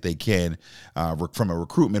everybody that they can from a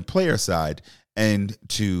recruitment player side and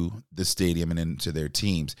to the stadium and into their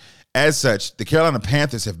teams. As such, the Carolina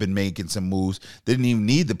Panthers have been making some moves. They didn't even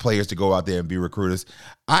need the players to go out there and be recruiters.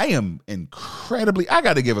 I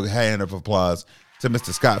got to give a hand of applause to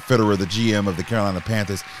Mr. Scott Fitterer, the GM of the Carolina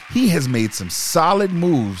Panthers. He has made some solid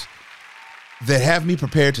moves that have me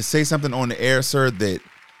prepared to say something on the air, sir, that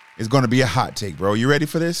is going to be a hot take, bro. You ready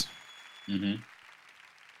for this? Mm-hmm.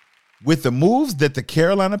 With the moves that the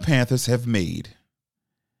Carolina Panthers have made,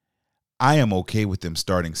 I am okay with them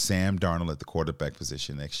starting Sam Darnold at the quarterback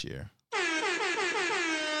position next year.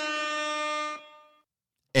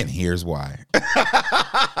 And here's why.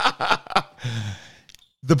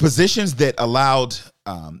 The positions that allowed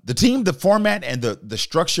the team, the format, and the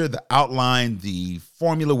structure, the outline, the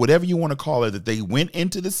formula, whatever you want to call it, that they went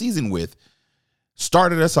into the season with,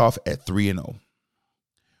 started us off at 3-0.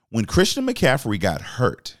 When Christian McCaffrey got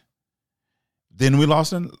hurt, then we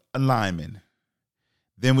lost a lineman.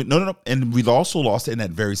 Then and we also lost in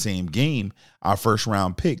that very same game our first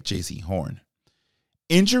round pick, J.C. Horn.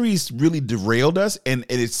 Injuries really derailed us, and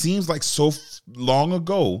it seems like so long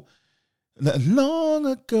ago.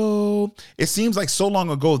 It seems like so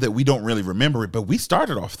long ago that we don't really remember it, but we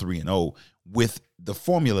started off 3-0 with the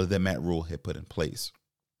formula that Matt Rule had put in place.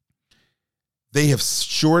 They have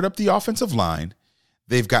shored up the offensive line.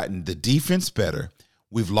 They've gotten the defense better.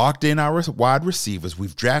 We've locked in our wide receivers.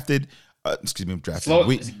 We've drafted.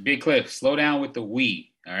 Big Cliff, slow down with the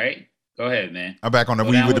we. All right, go ahead, man. I'm back on the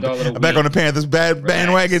I'm back on the Panthers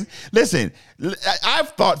bandwagon. Listen, I've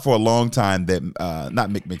thought for a long time that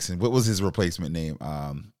not Mick Mixon. What was his replacement name?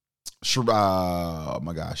 Oh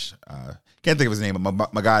my gosh, can't think of his name.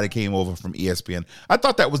 My guy that came over from ESPN. I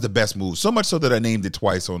thought that was the best move. So much so that I named it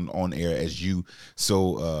twice on air, as you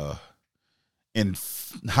so in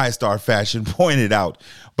high star fashion pointed out.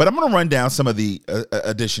 But I'm going to run down some of the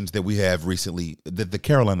additions that we have recently, that the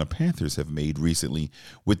Carolina Panthers have made recently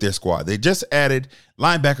with their squad. They just added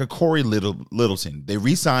linebacker Corey Littleton. They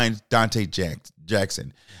re-signed Dante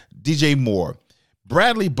Jackson, DJ Moore,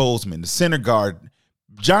 Bradley Bozeman, the center guard,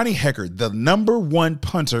 Johnny Hecker, the #1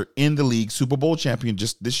 punter in the league, Super Bowl champion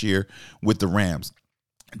just this year with the Rams,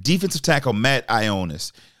 defensive tackle Matt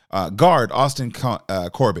Ioannidis, guard Austin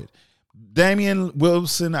Corbett, Damian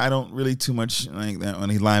Wilson, I don't really too much like that when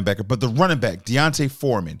he's linebacker, but the running back, Deontay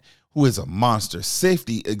Foreman, who is a monster.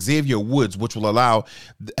 Safety, Xavier Woods, which will allow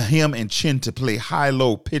him and Chin to play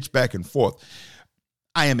high-low, pitch back and forth.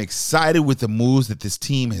 I am excited with the moves that this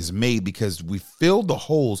team has made because we filled the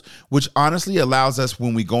holes, which honestly allows us,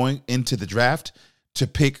 when we going into the draft, to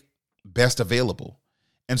pick best available.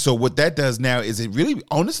 And so what that does now is it really,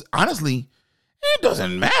 honestly, it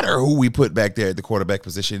doesn't matter who we put back there at the quarterback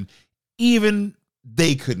position. Even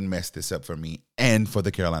they couldn't mess this up for me and for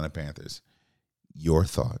the Carolina Panthers. Your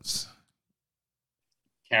thoughts?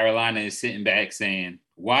 Carolina is sitting back saying,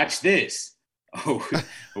 watch this. Oh,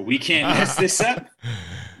 we can't mess this up.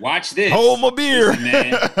 Watch this. Hold my beer. Listen,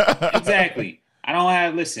 man. Exactly.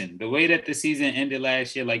 The way that the season ended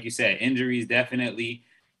last year, like you said, injuries definitely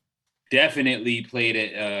played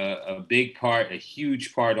a big part, a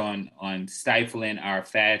huge part on stifling our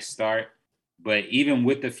fast start. But even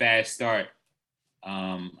with the fast start,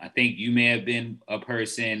 I think you may have been a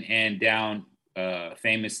person, and down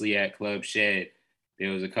famously at Club Shed,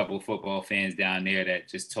 there was a couple of football fans down there that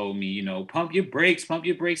just told me, pump your brakes.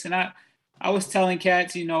 And I was telling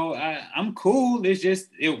cats, I'm cool. It's just,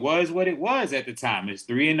 it was what it was at the time. It's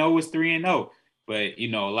 3-0 was 3-0. But, a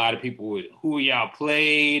lot of people would, who y'all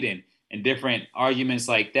played and different arguments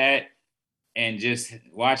like that. And just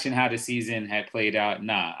watching how the season had played out,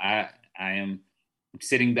 I am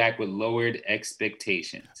sitting back with lowered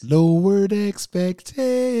expectations.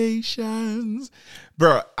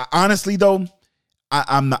 Bro, honestly though,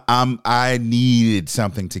 I needed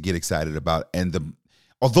something to get excited about, and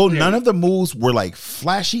although none of the moves were like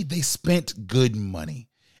flashy, they spent good money.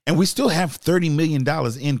 And we still have $30 million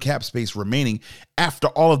in cap space remaining after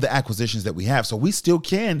all of the acquisitions that we have. So we still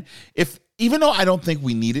can, even though I don't think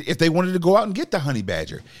we need it, if they wanted to go out and get the Honey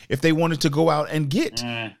Badger, if they wanted to go out and get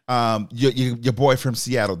your boy from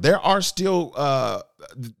Seattle, there are still a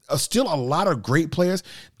lot of great players.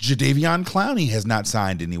 Jadeveon Clowney has not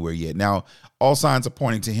signed anywhere yet. Now, all signs are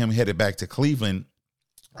pointing to him headed back to Cleveland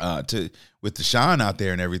with Deshaun out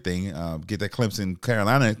there and everything, get that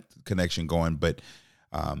Clemson-Carolina connection going. But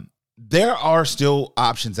there are still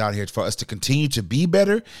options out here for us to continue to be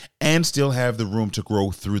better and still have the room to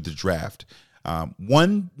grow through the draft.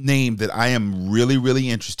 One name that I am really, really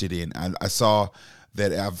interested in, I saw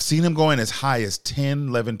that I've seen him going as high as 10,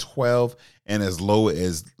 11, 12, and as low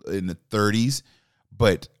as in the 30s.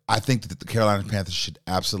 But I think that the Carolina Panthers should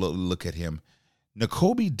absolutely look at him.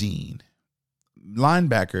 Nakobe Dean,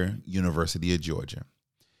 linebacker, University of Georgia.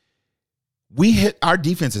 Our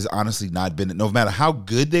defense has honestly not been, no matter how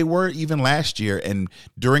good they were even last year and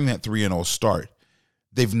during that 3-0 start,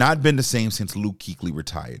 they've not been the same since Luke Kuechly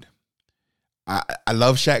retired. I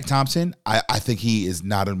love Shaq Thompson. I think he is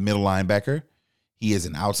not a middle linebacker. He is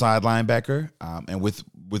an outside linebacker. And with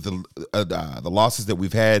the losses that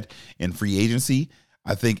we've had in free agency,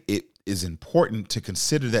 I think it is important to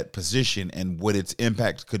consider that position and what its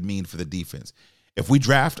impact could mean for the defense. If we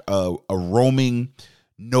draft a roaming,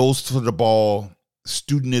 nose to the ball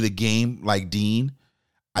student of the game like Dean,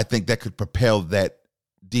 I think that could propel that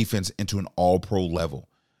defense into an all-pro level.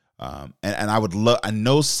 And I would love, I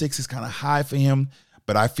know 6 is kind of high for him,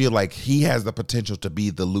 but I feel like he has the potential to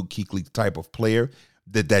be the Luke Kuechly type of player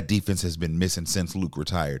that defense has been missing since Luke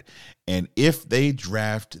retired. And if they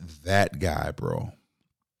draft that guy, bro,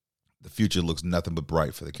 the future looks nothing but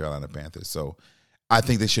bright for the Carolina Panthers. So I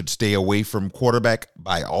think they should stay away from quarterback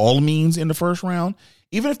by all means in the first round,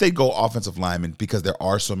 even if they go offensive lineman, because there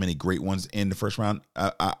are so many great ones in the first round.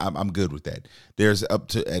 I'm good with that. There's up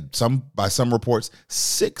to by some reports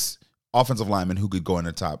 6 offensive linemen who could go in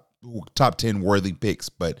the top 10 worthy picks.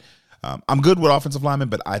 But I'm good with offensive linemen,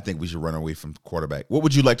 but I think we should run away from quarterback. What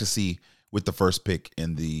would you like to see with the first pick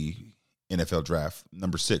in the NFL draft,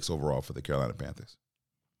 number 6 overall for the Carolina Panthers?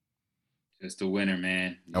 Just a winner,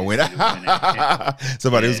 man. A winner.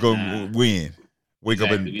 Somebody who's going to win. Wake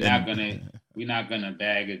up and we're not gonna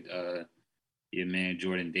bag your man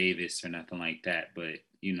Jordan Davis or nothing like that. But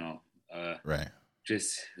right.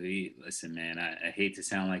 Listen, man. I hate to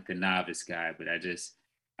sound like the novice guy, but I just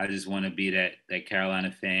want to be that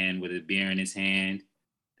Carolina fan with a beer in his hand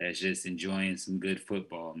that's just enjoying some good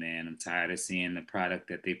football, man. I'm tired of seeing the product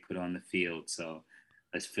that they put on the field. So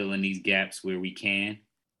let's fill in these gaps where we can.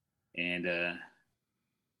 And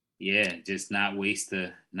just not waste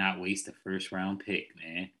a first round pick,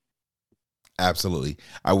 man. Absolutely.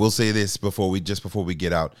 I will say this before we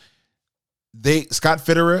get out. Scott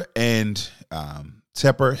Fitterer and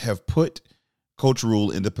Tepper have put Coach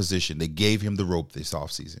Rule in the position. They gave him the rope this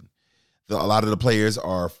offseason. A lot of the players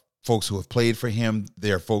are folks who have played for him.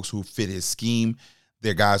 They're folks who fit his scheme.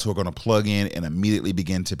 They're guys who are going to plug in and immediately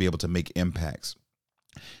begin to be able to make impacts.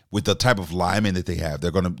 With the type of linemen that they have,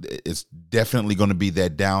 it's definitely going to be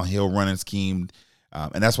that downhill running scheme.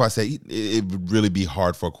 And that's why I say it would really be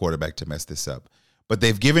hard for a quarterback to mess this up. But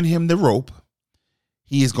they've given him the rope.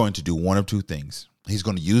 He is going to do one of two things. He's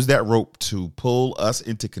going to use that rope to pull us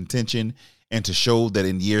into contention and to show that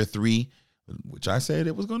in year 3, which I said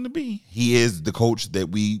it was going to be, he is the coach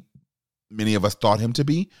that many of us thought him to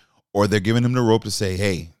be, or they're giving him the rope to say,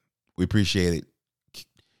 hey, we appreciate it.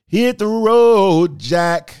 Hit the road,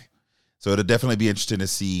 Jack. So it'll definitely be interesting to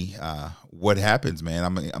see what happens, man.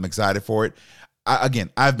 I'm excited for it.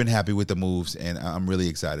 I've been happy with the moves, and I'm really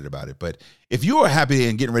excited about it. But if you are happy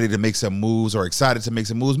and getting ready to make some moves or excited to make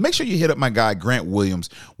some moves, make sure you hit up my guy, Grant Williams,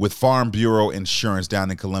 with Farm Bureau Insurance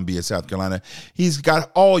down in Columbia, South Carolina. He's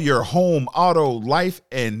got all your home, auto, life,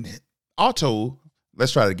 and auto.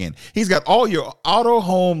 Let's try it again. He's got all your auto,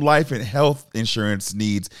 home, life, and health insurance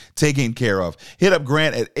needs taken care of. Hit up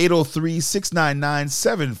Grant at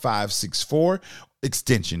 803-699-7564,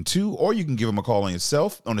 extension 2, or you can give him a call on his cell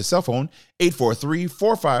phone,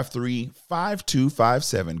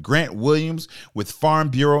 843-453-5257. Grant Williams with Farm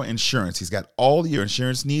Bureau Insurance. He's got all your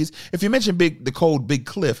insurance needs. If you mention the code Big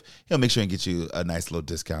Cliff, he'll make sure and get you a nice little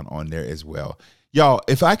discount on there as well. Y'all,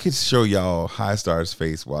 if I could show y'all High Star's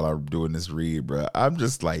face while I'm doing this read, bro, I'm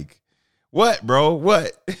just like, what, bro?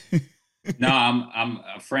 What? No, I'm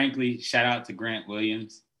frankly, shout out to Grant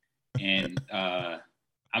Williams. And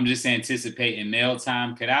I'm just anticipating mail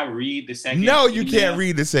time. Could I read the second? No, you can't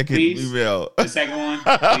read the second email. The second one?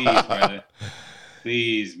 Please, brother.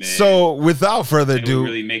 Please, man. So without further ado,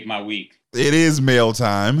 really make my week. It is mail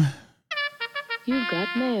time. You've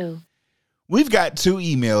got mail. We've got 2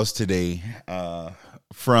 emails today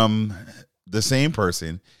from the same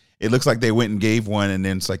person. It looks like they went and gave one, and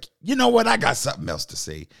then it's like, you know what? I got something else to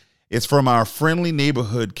say. It's from our friendly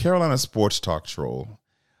neighborhood Carolina Sports Talk troll.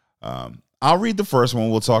 I'll read the first one.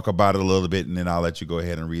 We'll talk about it a little bit, and then I'll let you go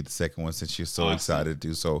ahead and read the second one since you're so excited to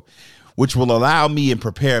do so, which will allow me and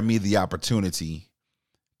prepare me the opportunity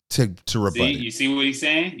to rebut it. You see what he's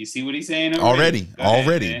saying? You see what he's saying already?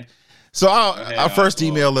 Ahead, So our first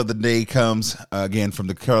email of the day comes, again, from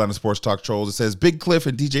the Carolina Sports Talk trolls. It says, Big Cliff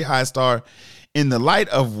and DJ Highstar, in the light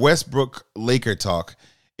of Westbrook Laker talk,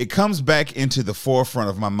 it comes back into the forefront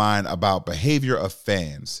of my mind about behavior of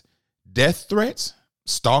fans. Death threats,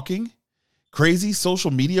 stalking, crazy social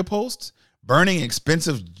media posts, burning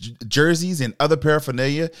expensive jerseys and other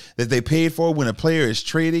paraphernalia that they paid for when a player is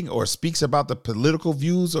trading or speaks about the political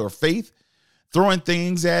views or faith, throwing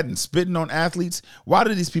things at and spitting on athletes. Why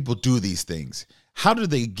do these people do these things? How do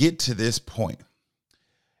they get to this point?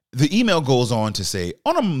 The email goes on to say,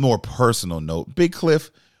 on a more personal note, Big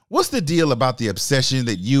Cliff, what's the deal about the obsession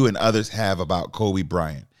that you and others have about Kobe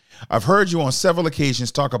Bryant? I've heard you on several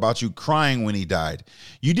occasions talk about you crying when he died.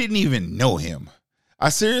 You didn't even know him. I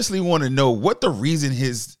seriously want to know the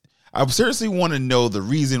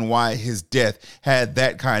reason why his death had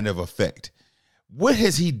that kind of effect. What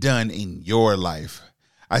has he done in your life?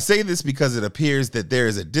 I say this because it appears that there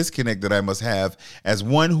is a disconnect that I must have as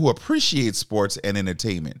one who appreciates sports and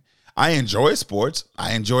entertainment. I enjoy sports.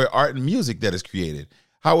 I enjoy art and music that is created.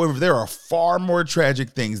 However, there are far more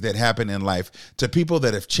tragic things that happen in life to people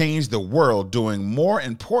that have changed the world doing more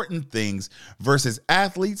important things versus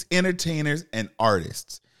athletes, entertainers, and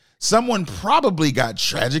artists. Someone probably got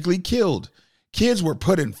tragically killed. Kids were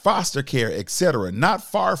put in foster care, etc., not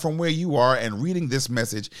far from where you are and reading this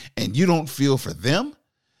message, and you don't feel for them?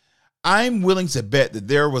 I'm willing to bet that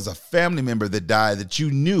there was a family member that died that you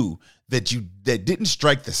knew that didn't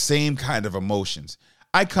strike the same kind of emotions.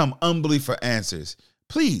 I come humbly for answers.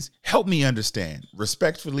 Please help me understand.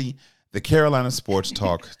 Respectfully, the Carolina Sports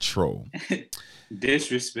Talk troll.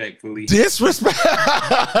 Disrespectfully.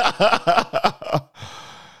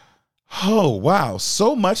 Oh, wow.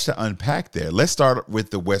 So much to unpack there. Let's start with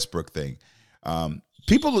the Westbrook thing.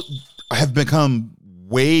 People have become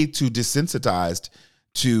way too desensitized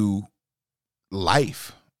to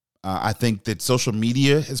life. I think that social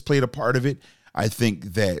media has played a part of it. I think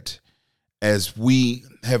that as we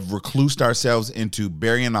have reclused ourselves into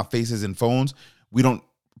burying our faces in phones, we don't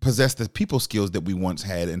possess the people skills that we once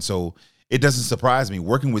had. And so it doesn't surprise me.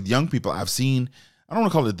 Working with young people, I've seen, I don't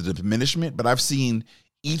want to call it the diminishment, but I've seen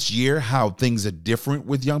each year how things are different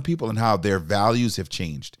with young people and how their values have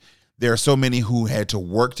changed. There are so many who had to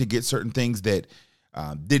work to get certain things that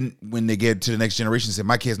didn't, when they get to the next generation, say,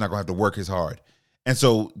 my kid's not going to have to work as hard. And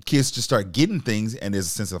so kids just start getting things, and there's a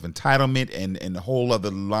sense of entitlement and a whole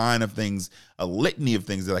other line of things, a litany of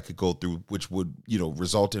things that I could go through, which would,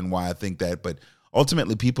 result in why I think that. But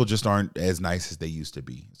ultimately, people just aren't as nice as they used to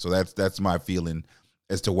be. So that's my feeling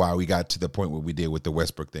as to why we got to the point where we did with the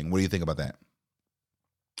Westbrook thing. What do you think about that?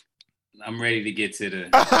 I'm ready to get to the.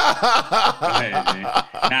 Go ahead, man.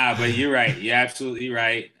 Nah, but you're right. You're absolutely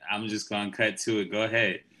right. I'm just gonna cut to it. Go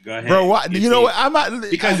ahead. Go ahead. Bro, what? You know what? I'm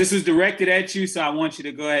not, because this is directed at you, so I want you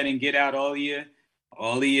to go ahead and get out all of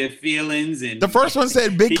your feelings. And the first one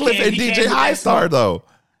said Big Cliff and DJ Highstar, though.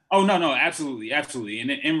 Oh no, absolutely.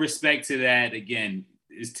 And in respect to that, again,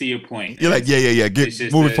 is to your point. You're like, yeah.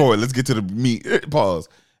 Moving forward. Let's get to the meat. Pause.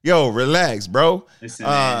 Yo, relax, bro. Listen,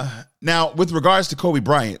 now, with regards to Kobe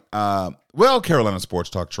Bryant, Carolina Sports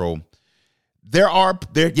Talk troll. There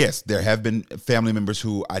have been family members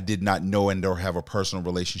who I did not know and or have a personal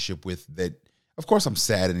relationship with that. Of course, I'm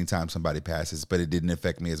sad anytime somebody passes, but it didn't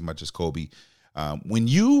affect me as much as Kobe. When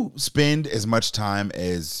you spend as much time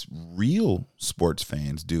as real sports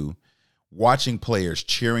fans do watching players,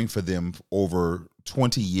 cheering for them over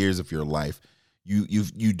 20 years of your life,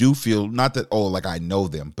 you do feel, not that, like I know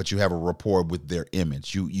them, but you have a rapport with their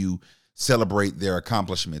image. You celebrate their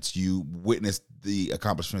accomplishments. You witness the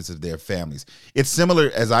accomplishments of their families. It's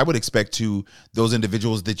similar, as I would expect, to those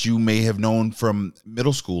individuals that you may have known from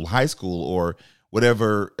middle school, high school, or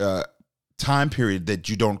whatever time period that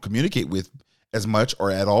you don't communicate with as much or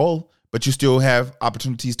at all, but you still have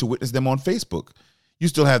opportunities to witness them on Facebook. You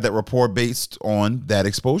still have that rapport based on that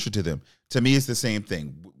exposure to them. To me, it's the same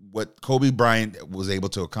thing. What Kobe Bryant was able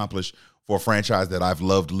to accomplish for a franchise that I've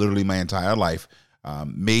loved literally my entire life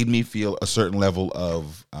made me feel a certain level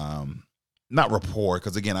of not rapport,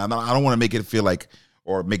 because again, I don't want to make it feel like,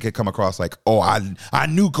 or make it come across like, I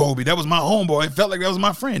knew Kobe, that was my homeboy, it felt like that was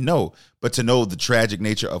my friend. No, but to know the tragic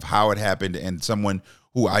nature of how it happened, and someone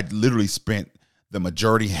who I literally spent the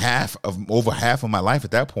majority over half of my life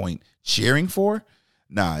at that point cheering for,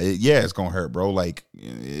 it's gonna hurt, bro. Like,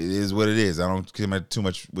 it is what it is. I don't care too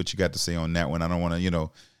much what you got to say on that one. I don't want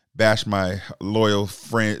to, bash my loyal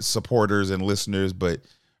friends, supporters, and listeners, but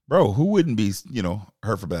bro, who wouldn't be,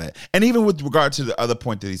 hurt by that? And even with regard to the other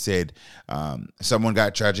point that he said, someone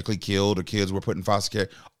got tragically killed or kids were put in foster care.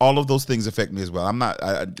 All of those things affect me as well.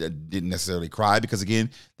 I didn't necessarily cry because, again,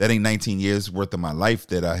 that ain't 19 years worth of my life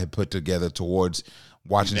that I had put together towards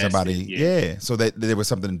watching somebody. Yeah. So that there was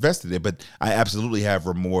something invested in. But I absolutely have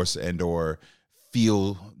remorse and or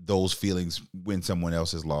feel those feelings when someone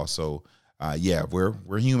else is lost. So,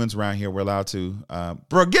 we're humans around here. We're allowed to,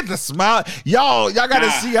 bro. Get the smile, y'all got to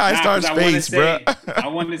see how I start space, bro. I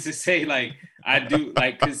wanted to say, like, I do,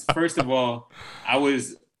 like, because first of all, I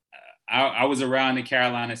was around the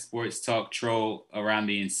Carolina Sports Talk troll around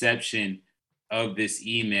the inception of this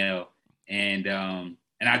email, and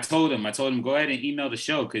I told him, go ahead and email the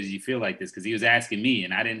show because you feel like this, because he was asking me,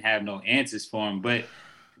 and I didn't have no answers for him. But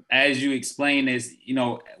as you explain this,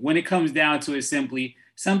 when it comes down to it, simply.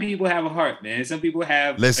 Some people have a heart, man. Some people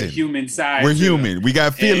have a human side. We're human. We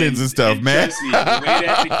got feelings and stuff, man. Trust me, the way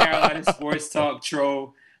that the Carolina Sports Talk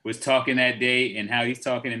troll was talking that day and how he's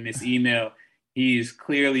talking in this email, he is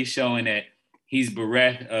clearly showing that he's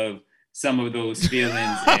bereft of some of those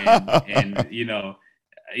feelings. And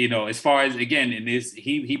as far as, again, in this,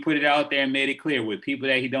 he put it out there and made it clear with people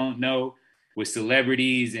that he don't know, with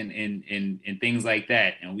celebrities and things like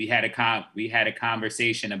that. And we had a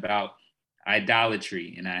conversation about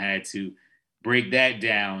idolatry, and I had to break that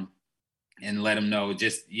down and let them know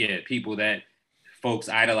people that folks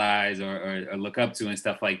idolize or look up to and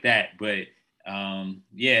stuff like that. But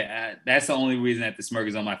that's the only reason that the smirk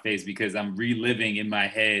is on my face, because I'm reliving in my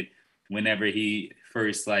head whenever he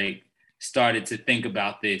first started to think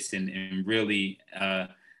about this and really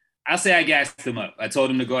I'll say I gassed him up. I told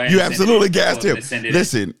him to go ahead. You absolutely gassed him.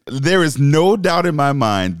 Listen, there is no doubt in my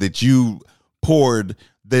mind that you poured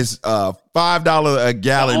this $5 a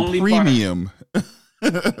gallon premium.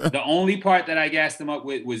 The only part that I gassed him up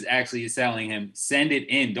with was actually telling him, send it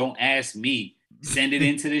in. Don't ask me. Send it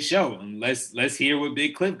into the show. And let's hear what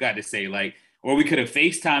Big Cliff got to say. Or we could have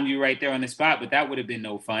FaceTimed you right there on the spot, but that would have been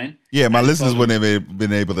no fun. Yeah, my listeners wouldn't have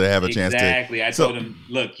been able to have a chance to. Exactly. I told him,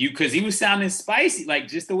 look, because he was sounding spicy, like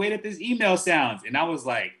just the way that this email sounds. And I was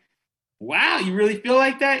like, wow, you really feel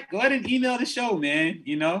like that? Go ahead and email the show, man,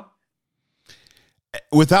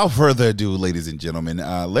 Without further ado, ladies and gentlemen,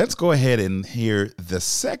 let's go ahead and hear the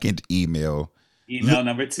second email. Email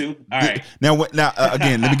number 2. All right. Now,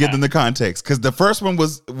 again, let me give them the context, because the first one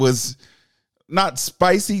was not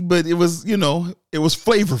spicy, but it was, it was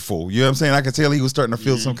flavorful. You know what I'm saying? I could tell he was starting to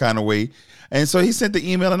feel some kind of way. And so he sent the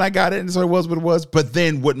email and I got it. And so it was what it was. But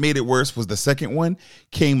then what made it worse was the second one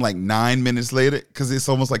came 9 minutes later, because it's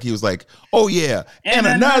almost like he was like, oh, yeah. And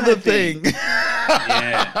another thing.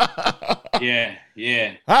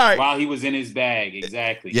 Yeah. All right. While he was in his bag.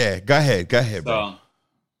 Exactly. Yeah. Go ahead, so, bro.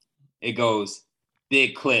 It goes,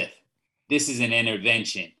 Big Cliff, this is an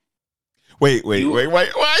intervention. Wait. Why are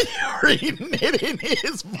you reading it in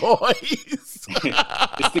his voice?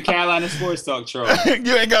 It's the Carolina Sports Talk troll.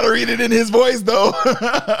 You ain't got to read it in his voice, though.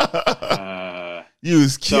 You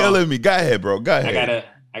was killing me. Go ahead, bro. Go ahead.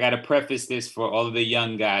 I gotta preface this for all of the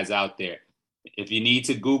young guys out there. If you need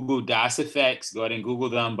to Google Das EFX, go ahead and Google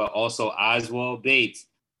them. But also Oswald Bates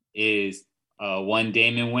is one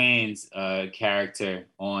Damon Wayans character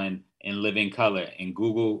on In Living Color. And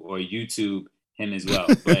Google or YouTube him as well.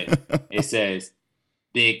 But it says,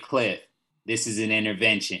 Big Cliff, this is an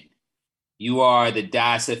intervention. You are the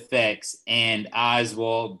Das EFX and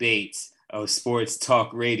Oswald Bates of Sports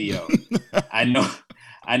Talk Radio. I know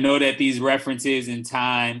that these references in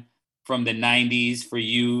time from the 90s for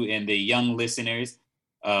you and the young listeners.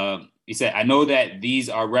 He said, I know that these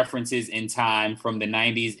are references in time from the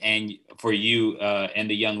 90s and for you and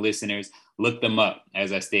the young listeners. Look them up,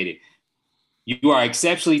 as I stated. You are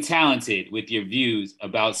exceptionally talented with your views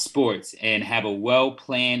about sports and have a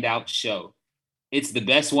well-planned out show. It's the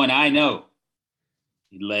best one I know.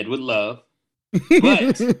 Led with love.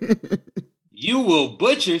 But you will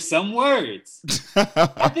butcher some words.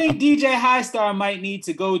 I think DJ Highstar might need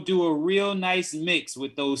to go do a real nice mix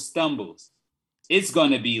with those stumbles. It's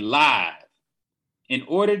going to be live. In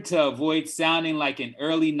order to avoid sounding like an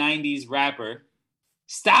early 90s rapper,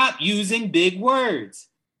 stop using big words.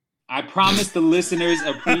 I promise the listeners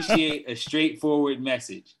appreciate a straightforward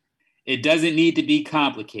message. It doesn't need to be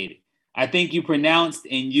complicated. I think you pronounced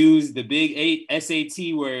and used the big 8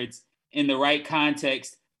 SAT words in the right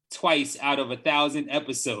context twice out of 1,000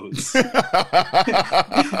 episodes.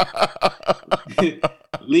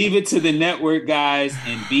 Leave it to the network guys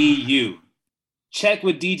and be you. Check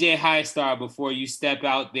with DJ Highstar before you step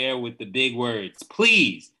out there with the big words.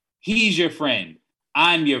 Please, he's your friend.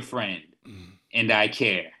 I'm your friend. And I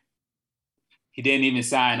care. He didn't even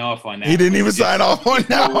sign off on that. He didn't even sign off on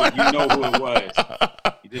that one. You know who it was.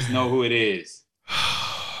 You just know who it is.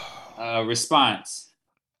 Response.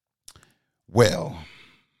 Well,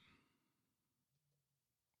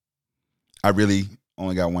 I really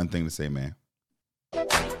only got one thing to say, man.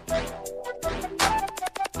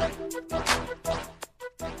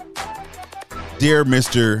 Dear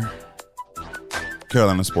Mr.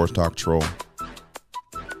 Carolina Sports Talk Troll,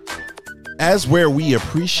 as where we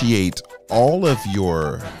appreciate all of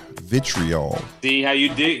your vitriol. See how you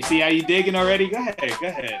digging already? Go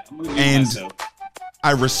ahead. I'm gonna mute myself.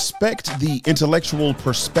 I respect the intellectual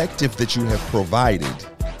perspective that you have provided.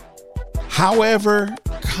 However,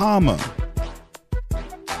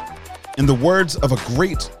 in the words of a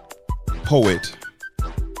great poet,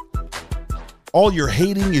 all your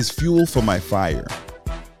hating is fuel for my fire.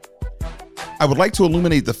 I would like to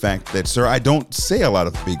illuminate the fact that, sir, I don't say a lot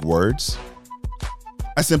of big words.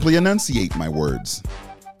 I simply enunciate my words.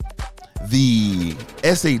 The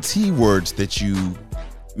SAT words that you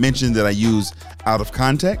mentioned that I use out of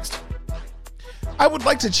context, I would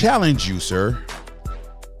like to challenge you, sir,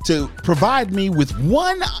 to provide me with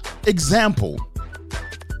one example.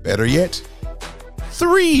 Better yet,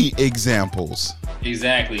 3 examples.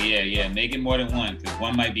 Exactly. Yeah. Make it more than one, because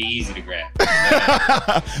one might be easy to grab.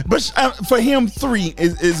 But for him, 3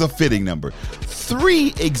 is a fitting number.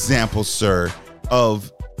 3 examples, sir,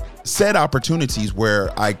 of said opportunities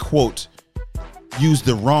where I quote, use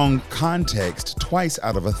the wrong context twice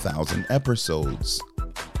out of 1,000 episodes.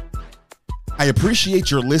 I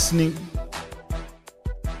appreciate your listening.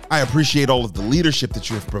 I appreciate all of the leadership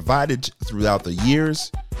that you have provided throughout the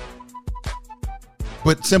years.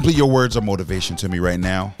 But simply your words are motivation to me right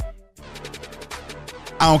now.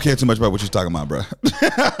 I don't care too much about what you're talking about, bro.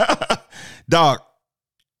 Dog.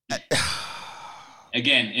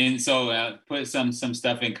 Again, and so put some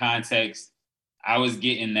stuff in context. I was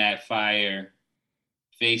getting that fire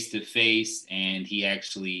face to face, and he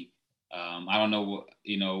actually, I don't know,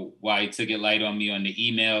 why he took it light on me on the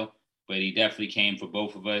email, but he definitely came for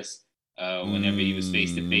both of us whenever he was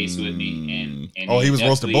face to face with me. And he was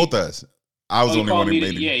roasting both of us. I was the only one who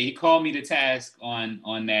made it. Yeah, he called me to task on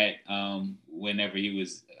that whenever he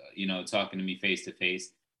was, talking to me face to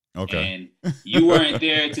face. Okay. And you weren't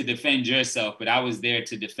there to defend yourself, but I was there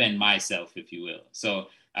to defend myself, if you will. So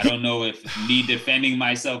I don't know if me defending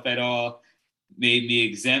myself at all made me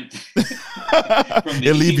exempt from the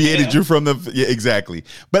alleviated email. You from the exactly.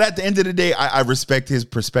 But at the end of the day, I respect his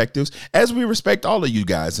perspectives, as we respect all of you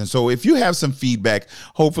guys. And so if you have some feedback,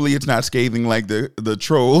 hopefully it's not scathing like the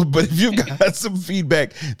troll, but if you've got some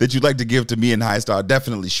feedback that you'd like to give to me and Highstar,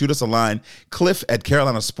 definitely shoot us a line,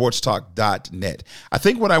 cliff@carolinasportstalk.net. I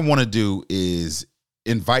think what I want to do is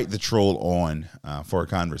invite the troll on for a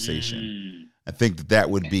conversation. I think that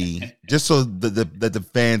would be just so that the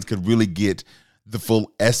fans could really get the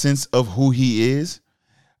full essence of who he is.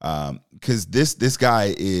 Because this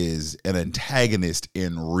guy is an antagonist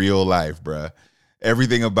in real life, bruh.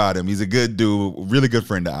 Everything about him. He's a good dude, really good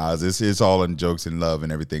friend of ours. It's all in jokes and love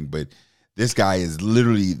and everything. But this guy is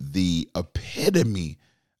literally the epitome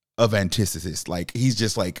of antithesis. Like, he's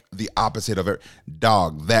just like the opposite of it.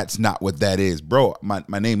 Dog, that's not what that is. Bro, my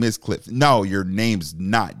name is Cliff. No, your name's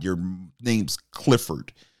not. Your name's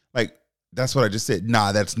Clifford. Like, that's what I just said.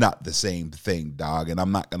 Nah, that's not the same thing, dog. And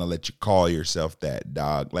I'm not going to let you call yourself that,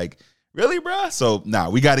 dog. Like, really, bro? So,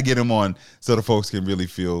 we got to get him on so the folks can really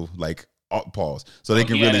feel like, pause. So they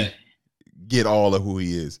can really get all of who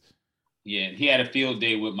he is. Yeah, he had a field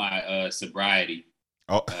day with my sobriety.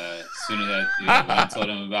 Oh. As soon as when I told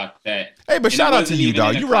him about that. Hey, but shout out to you,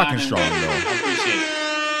 dog. You rocking strong, though. I appreciate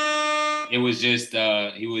it. It was just,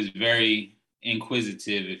 he was very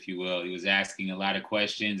inquisitive, if you will. He was asking a lot of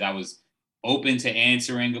questions. I was open to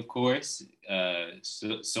answering, of course,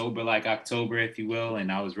 sober like October, if you will,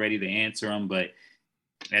 and I was ready to answer him. But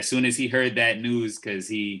as soon as he heard that news,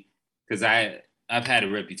 because I've had a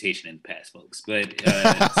reputation in the past, folks. But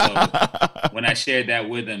so when I shared that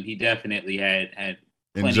with him, he definitely had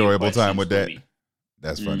enjoyable time with that. Me.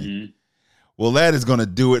 That's funny. Mm-hmm. Well, that is going to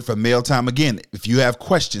do it for Mail Time. Again, if you have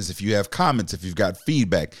questions, if you have comments, if you've got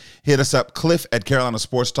feedback, hit us up,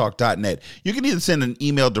 cliff@carolinasportstalk.net. You can either send an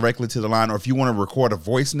email directly to the line, or if you want to record a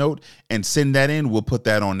voice note and send that in, we'll put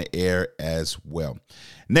that on the air as well.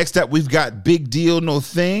 Next up, we've got Big Deal No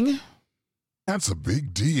Thing. That's a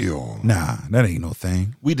big deal. Nah, that ain't no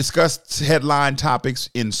thing. We discussed headline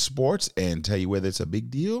topics in sports and tell you whether it's a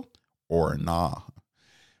big deal or nah.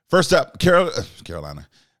 First up, Carolina.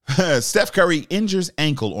 Steph Curry injures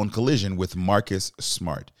ankle on collision with Marcus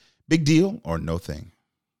Smart. Big deal or no thing?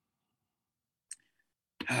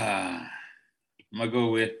 I'm going to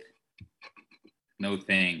go with no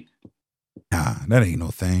thing. Nah, that ain't no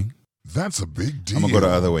thing. That's a big deal. I'm going to go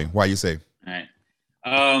the other way. Why you say? All right.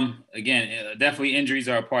 Again, definitely injuries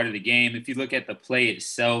are a part of the game. If you look at the play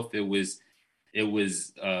itself, it was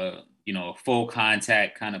a full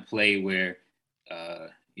contact kind of play where,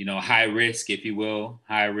 high risk, if you will,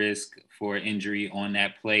 high risk for injury on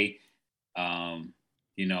that play.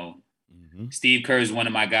 Steve Kerr is one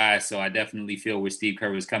of my guys, so I definitely feel where Steve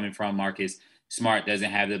Kerr was coming from. Marcus Smart doesn't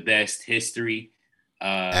have the best history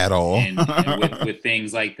at all and with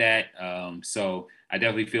things like that. So I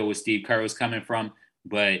definitely feel where Steve Kerr was coming from,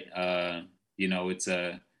 but it's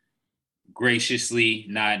a graciously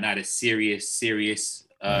not a serious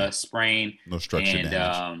sprain. No structure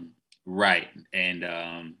damage. Right.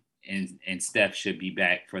 And Steph should be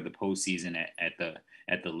back for the postseason at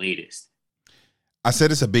the latest. I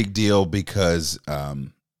said it's a big deal because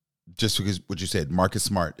just because what you said, Marcus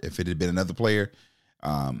Smart, if it had been another player,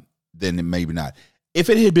 then maybe not. If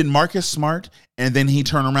it had been Marcus Smart and then he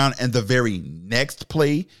turned around and the very next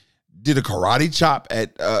play did a karate chop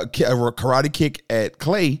at a karate kick at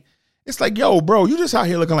Clay, it's like, yo, bro, you just out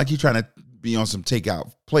here looking like you're trying to be on some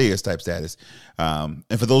takeout players type status. And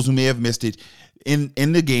for those who may have missed it, in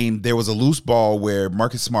the game, there was a loose ball where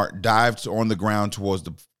Marcus Smart dived on the ground towards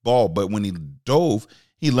the ball, but when he dove,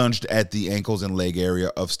 he lunged at the ankles and leg area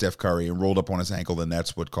of Steph Curry and rolled up on his ankle, and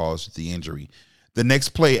that's what caused the injury. The next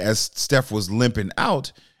play, as Steph was limping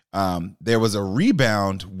out, there was a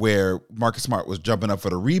rebound where Marcus Smart was jumping up for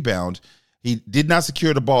the rebound. He did not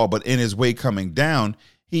secure the ball, but in his way coming down,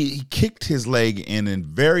 he kicked his leg in a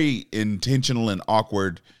very intentional and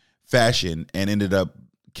awkward fashion and ended up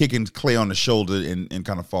kicking Clay on the shoulder and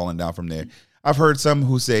kind of falling down from there. I've heard some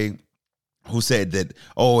who said that,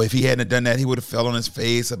 if he hadn't done that, he would have fell on his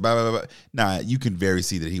face. Blah, blah, blah. Nah, you can very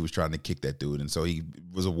see that he was trying to kick that dude, and so he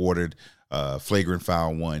was awarded flagrant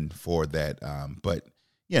foul 1 for that. But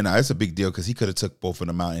it's a big deal because he could have took both of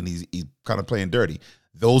them out, and he's kind of playing dirty.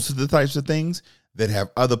 Those are the types of things that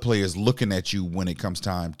have other players looking at you when it comes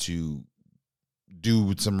time to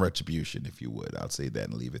do some retribution, if you would. I'll say that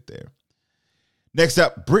and leave it there. Next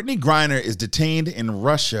up, Brittany Griner is detained in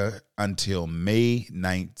Russia until May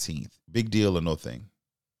 19th. Big deal or no thing?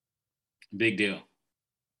 Big deal.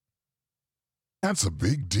 That's a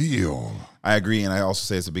big deal. I agree, and I also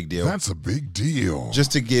say it's a big deal. That's a big deal.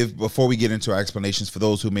 Just to give, before we get into our explanations, for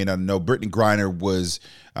those who may not know, Brittany Griner was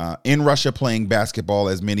in Russia playing basketball,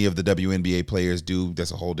 as many of the WNBA players do. That's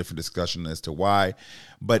a whole different discussion as to why.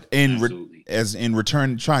 But trying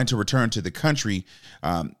to return to the country,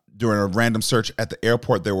 during a random search at the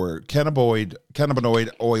airport, there were cannabinoid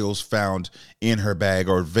oils found in her bag,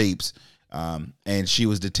 or vapes, and she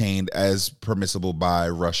was detained as permissible by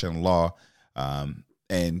Russian law.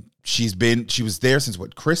 And she was there since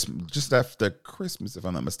Christmas, just after Christmas, if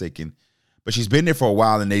I'm not mistaken. But she's been there for a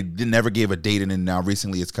while, and they never gave a date. And then now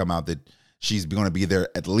recently it's come out that she's going to be there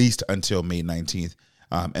at least until May 19th.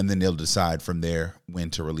 And then they'll decide from there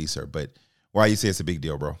when to release her. But why you say it's a big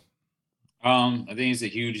deal, bro? I think it's a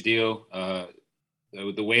huge deal.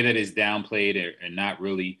 The way that it's downplayed and not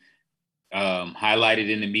really highlighted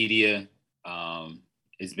in the media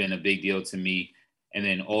has been a big deal to me. And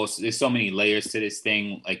then also, there's so many layers to this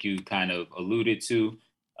thing, like you kind of alluded to.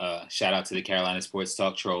 Shout out to the Carolina Sports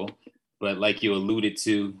Talk troll. But like you alluded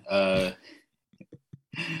to, the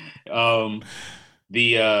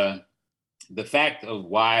fact of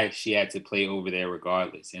why she had to play over there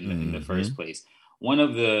regardless in the first place. One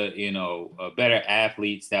of the, better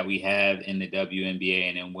athletes that we have in the WNBA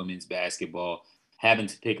and in women's basketball having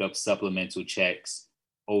to pick up supplemental checks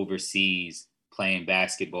overseas playing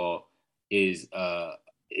basketball is an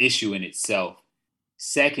issue in itself.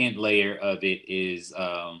 Second layer of it is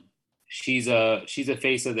she's a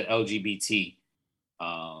face of the LGBT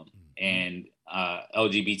and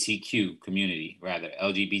LGBTQ community, rather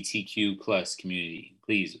LGBTQ plus community,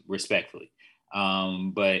 please, respectfully.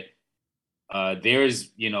 But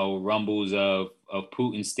there's, rumbles of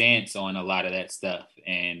Putin's stance on a lot of that stuff,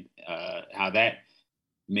 and how that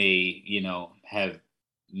may, have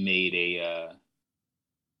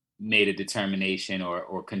made a determination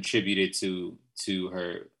or contributed to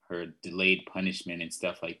her delayed punishment and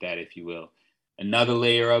stuff like that, if you will. Another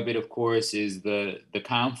layer of it, of course, is the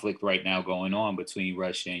conflict right now going on between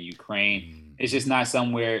Russia and Ukraine. It's just not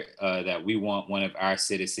somewhere that we want one of our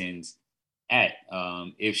citizens at.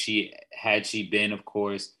 If she been, of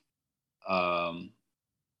course,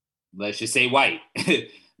 let's just say white,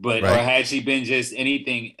 But Right. or had she been just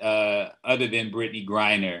anything other than Brittany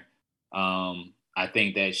Griner, I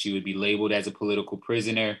think that she would be labeled as a political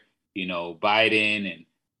prisoner. You know, Biden and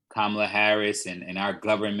Kamala Harris and our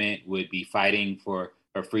government would be fighting for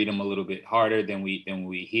her freedom a little bit harder than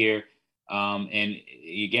we hear. And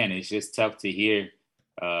again, it's just tough to hear,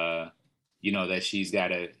 you know, that she's got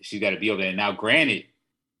to be over there. Now, granted,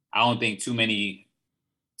 I don't think too many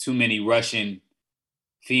Russian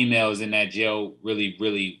females in that jail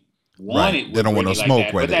really want it. They don't want no smoke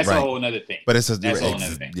that, with but it. that's Right. a whole nother thing. But that's a whole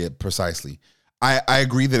nother thing. Yeah, precisely. I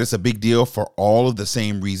agree that it's a big deal for all of the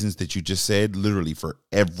same reasons that you just said, literally for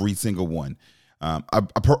every single one. I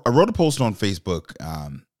wrote a post on Facebook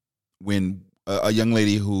when a young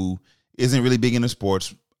lady who isn't really big into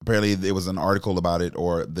sports, apparently there was an article about it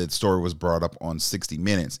or the story was brought up on 60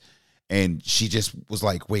 Minutes. And she just was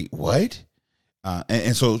like, wait, what?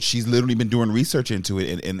 And so she's literally been doing research into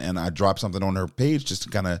it. And I dropped something on her page just to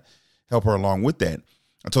kind of help her along with that.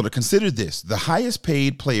 I told her, consider this. The highest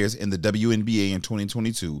paid players in the WNBA in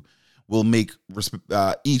 2022 will make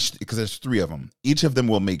each, because there's 3 of them, each of them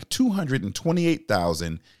will make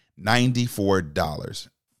 $228,094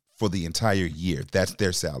 for the entire year. That's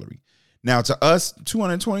their salary. Now, to us,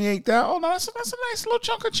 $228,000, oh, no, that's a nice little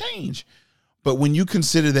chunk of change. But when you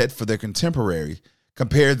consider that for their contemporary,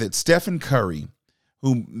 compare that Stephen Curry,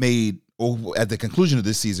 who made, or at the conclusion of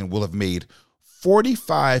this season, will have made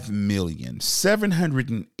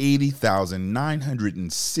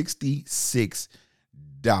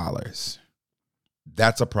 $45,780,966.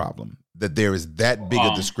 That's a problem, that there is that big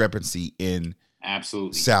a discrepancy in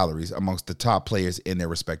absolutely salaries amongst the top players in their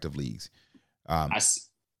respective leagues. Go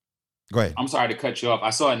ahead. I'm sorry to cut you off. I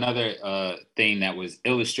saw another thing that was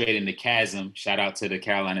illustrating the chasm. Shout out to the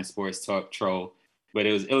Carolina Sports Talk troll, but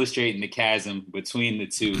it was illustrating the chasm between the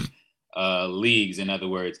two leagues, in other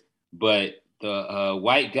words. But the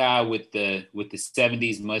white guy with the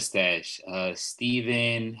 70s mustache,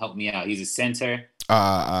 Steven, help me out. He's a center.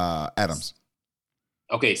 Adams.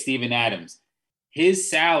 Okay, Steven Adams. His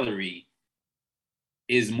salary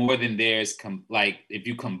is more than theirs. Like if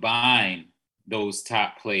you combine those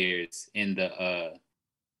top players in the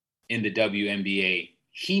WNBA,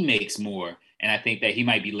 he makes more. And I think that he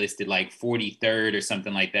might be listed like 43rd or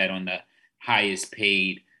something like that on the highest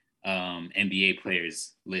paid NBA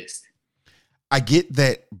players list. I get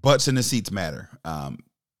that butts in the seats matter.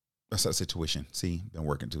 That's I say tuition. See, been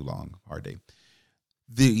working too long. Hard day.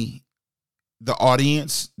 The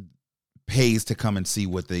audience pays to come and see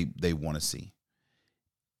what they want to see.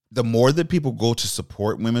 The more that people go to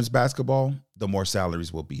support women's basketball, the more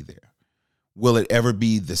salaries will be there. Will it ever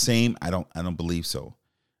be the same? I don't believe so.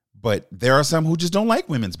 But there are some who just don't like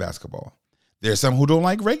women's basketball. There are some who don't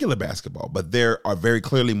like regular basketball, but there are very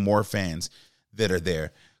clearly more fans that are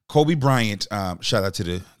there. Kobe Bryant, shout out to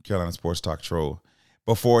the Carolina Sports Talk troll,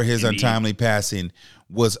 before his untimely passing,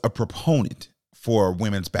 was a proponent for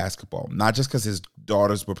women's basketball, not just because his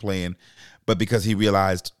daughters were playing, but because he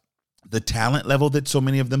realized the talent level that so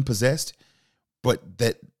many of them possessed, but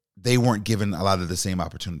that they weren't given a lot of the same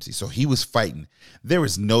opportunities. So he was fighting.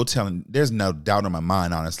 There's no doubt in my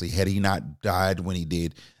mind, honestly, had he not died when he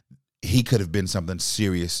did, he could have been something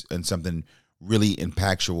serious and something really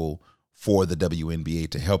impactful for the WNBA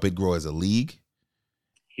to help it grow as a league.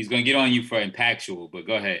 He's going to get on you for impactful, but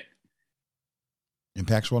go ahead.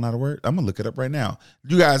 Impactful, not a word? I'm going to look it up right now.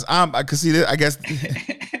 You guys, I can see that, I guess,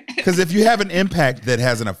 because if you have an impact that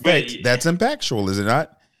has an effect, that's impactful, is it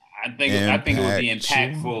not? I think it would be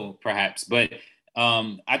impactful, perhaps. But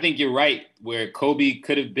I think you're right, where Kobe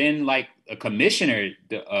could have been like a commissioner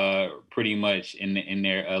pretty much in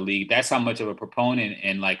their league. That's how much of a proponent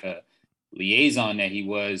and like a liaison that he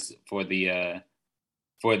was for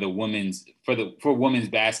women's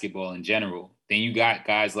basketball in general. Then you got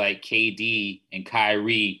guys like KD and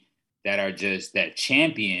Kyrie that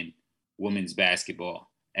champion women's basketball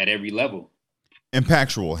at every level.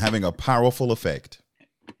 Impactful, having a powerful effect.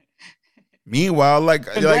 Meanwhile,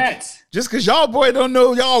 congrats. Just because y'all boy don't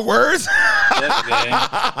know y'all words. Look, man,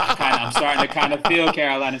 I'm starting to kind of feel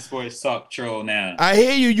Carolina Sports Talk troll now. I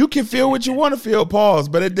hear you. You can feel what you want to feel, pause.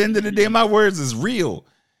 But at the end of the day, my words is real.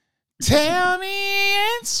 Tell me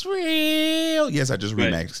it's real. Yes, I just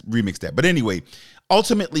remixed that. But anyway,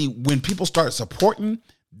 ultimately, when people start supporting,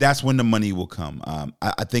 that's when the money will come.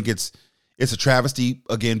 I think it's a travesty,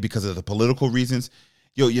 again, because of the political reasons.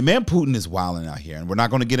 Yo, your man Putin is wilding out here, and we're not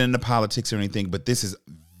going to get into politics or anything, but this is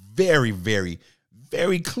very, very,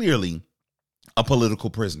 very clearly a political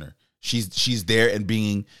prisoner. She's there and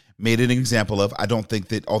being made an example of. I don't think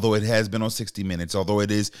that, although it has been on 60 Minutes, although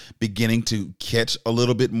it is beginning to catch a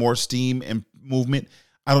little bit more steam and movement,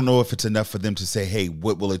 I don't know if it's enough for them to say, hey,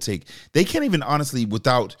 what will it take? They can't even honestly,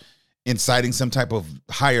 without inciting some type of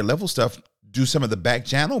higher level stuff, do some of the back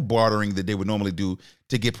channel bartering that they would normally do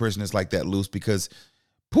to get prisoners like that loose, because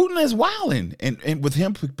Putin is wilding, and with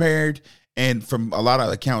him prepared and from a lot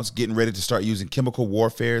of accounts getting ready to start using chemical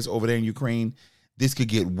warfares over there in Ukraine, this could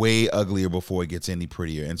get way uglier before it gets any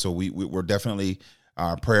prettier. And so we're definitely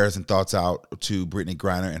prayers and thoughts out to Brittney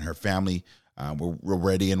Griner and her family. We're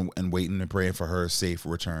ready and waiting and praying for her safe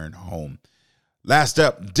return home. Last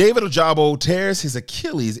up, David Ojabo tears his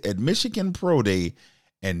Achilles at Michigan Pro Day,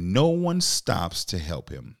 and no one stops to help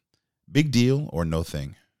him. Big deal or no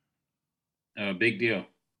thing? Big deal.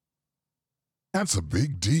 That's a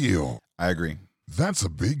big deal. I agree. That's a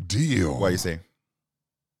big deal. What do you say?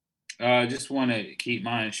 Just want to keep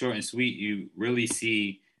mine short and sweet. You really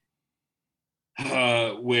see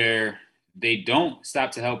where they don't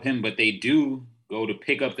stop to help him, but they do go to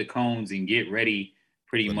pick up the cones and get ready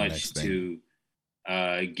pretty much to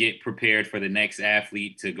get prepared for the next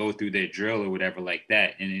athlete to go through their drill or whatever like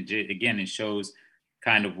that. And it shows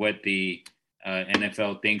kind of what the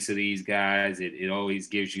NFL thinks of these guys. It always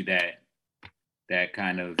gives you that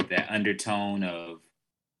kind of that undertone of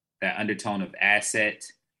asset,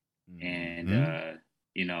 and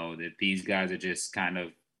that these guys are just kind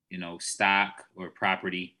of stock or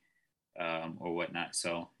property or whatnot.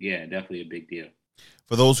 So yeah, definitely a big deal.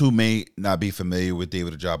 For those who may not be familiar with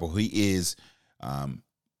David Ojabo, he is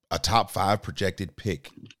a top 5 projected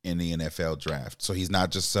pick in the NFL draft. So he's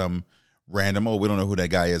not just some random, we don't know who that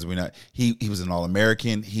guy is. He was an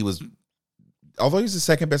All-American. Although he's the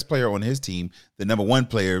second best player on his team, the number 1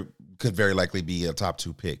 player could very likely be a top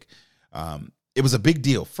 2 pick. It was a big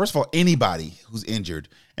deal. First of all, anybody who's injured,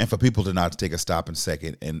 and for people to not take a stop and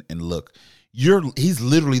second and look, he's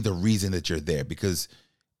literally the reason that you're there, because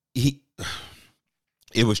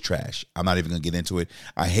it was trash. I'm not even going to get into it.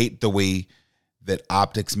 I hate the way that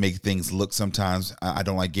optics make things look sometimes. I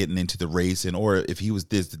don't like getting into the race, or if he was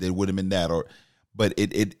this, it would have been that, but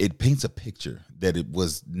it paints a picture that it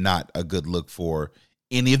was not a good look for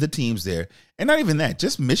any of the teams there. And not even that,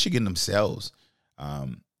 just Michigan themselves.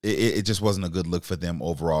 It just wasn't a good look for them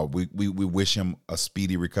overall. We wish him a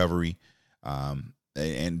speedy recovery.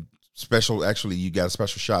 And special, actually, you got a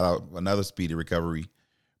special shout out, another speedy recovery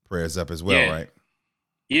prayers up as well, right?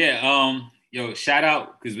 Yeah. Shout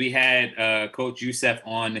out, because we had Coach Youssef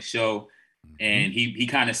on the show, and he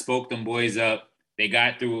kind of spoke them boys up. They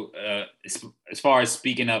got through, as far as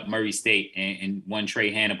speaking up Murray State and won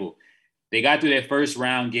Trey Hannibal. They got through their first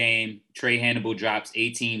round game. Trey Hannibal drops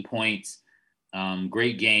 18 points.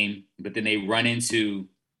 Great game. But then they run into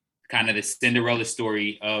kind of the Cinderella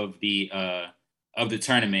story of the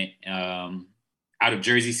tournament out of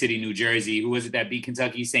Jersey City, New Jersey. Who was it that beat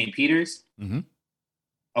Kentucky? St. Peter's? Mm-hmm.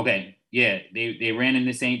 Okay. Yeah, they ran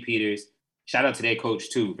into St. Peter's. Shout out to their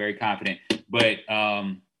coach, too. Very confident. But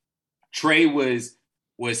Trey was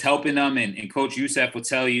helping them, and Coach Youssef will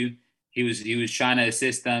tell you he was trying to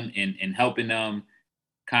assist them and helping them.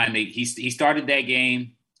 Kind of, he started that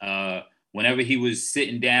game. Whenever he was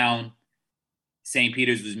sitting down, St.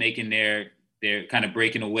 Peter's was making their kind of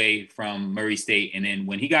breaking away from Murray State, and then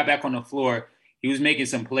when he got back on the floor, he was making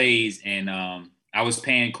some plays, and I was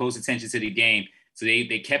paying close attention to the game. So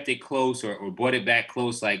they kept it close or brought it back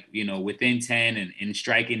close, like within 10 and in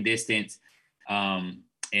striking distance. And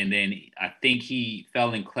then I think he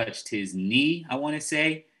fell and clutched his knee, I want to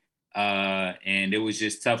say. And it was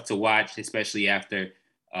just tough to watch, especially after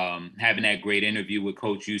having that great interview with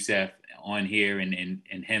Coach Youssef on here and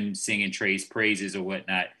him singing Trey's praises or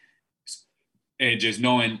whatnot. And just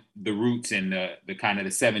knowing the roots and the kind of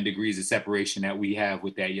the 7 degrees of separation that we have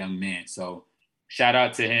with that young man. So shout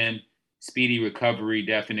out to him. Speedy recovery,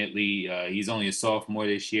 definitely. He's only a sophomore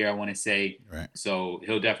this year, I want to say. Right. So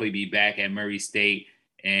he'll definitely be back at Murray State.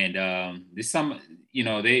 And there's some,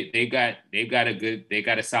 they've got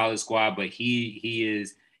a solid squad, but he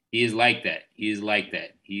is like that. He is like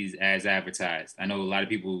that. He's as advertised. I know a lot of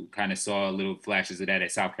people kind of saw little flashes of that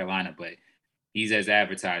at South Carolina, but he's as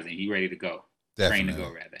advertised and he's ready to go. Trained to go,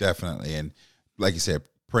 rather. Definitely. And like you said,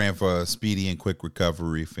 praying for a speedy and quick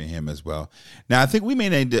recovery for him as well. Now, I think we may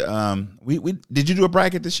need to, did you do a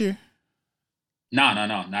bracket this year? No,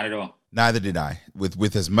 not at all. Neither did I.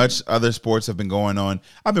 With as much other sports have been going on,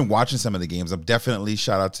 I've been watching some of the games. I'm definitely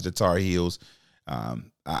shout out to the Tar Heels.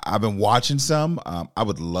 I've been watching some. I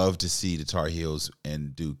would love to see the Tar Heels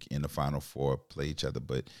and Duke in the Final Four play each other,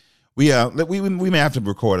 but we may have to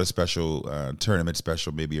record a special tournament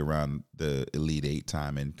special maybe around the Elite Eight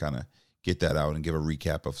time and kind of get that out and give a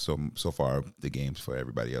recap of so far the games for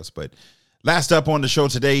everybody else. But Last up on the show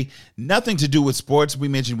today, nothing to do with sports. We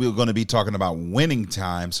mentioned we were going to be talking about Winning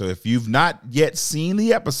Time. So if you've not yet seen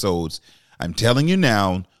the episodes, I'm telling you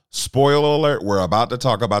now, spoiler alert, we're about to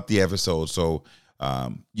talk about the episode. So I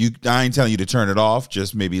ain't telling you to turn it off.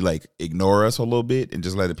 Just maybe like ignore us a little bit and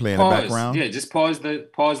just let it play in the background. Yeah, just pause the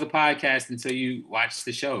podcast until you watch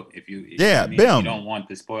the show. If you don't want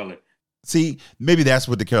the spoiler. See, maybe that's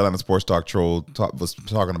what the Carolina Sports Talk troll was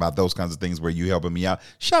talking about, those kinds of things where you helping me out.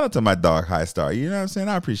 Shout out to my dog, High Star. You know what I'm saying?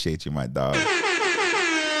 I appreciate you, my dog.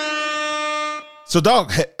 So,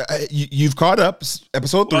 dog, you've caught up,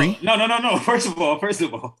 episode 3. No. First of all,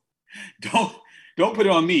 don't put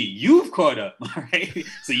it on me. You've caught up, all right?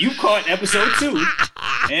 So you caught episode 2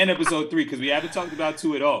 and episode 3 because we haven't talked about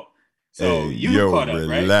 2 at all. So you've caught up,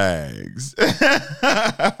 right? Relax.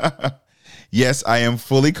 Yes, I am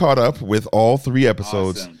fully caught up with all 3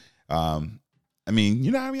 episodes. Awesome.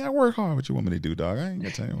 I work hard. What you want me to do, dog? I ain't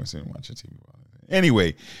got time to watch your TV.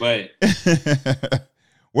 Anyway, but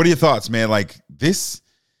what are your thoughts, man? Like this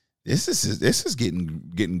is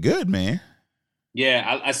getting good, man.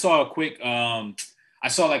 Yeah, I saw a quick. I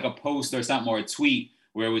saw like a post or something or a tweet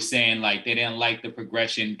where it was saying like they didn't like the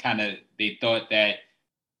progression. They thought that.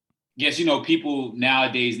 Yes, people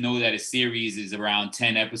nowadays know that a series is around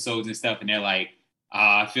 10 episodes and stuff, and they're like,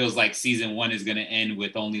 it feels like season 1 is going to end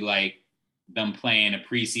with only like them playing a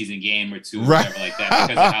preseason game or 2 or whatever like that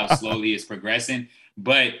because of how slowly it's progressing.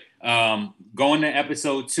 But going to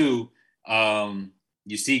episode 2,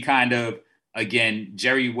 you see kind of, again,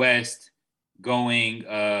 Jerry West going,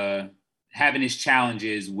 having his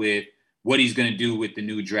challenges with what he's going to do with the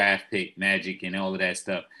new draft pick, Magic, and all of that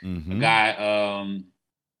stuff. Mm-hmm. A guy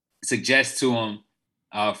suggests to him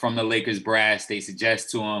from the Lakers brass, they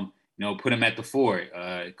suggest to him, put him at the 4.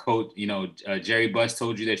 Coach, Jerry Buss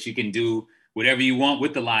told you that you can do whatever you want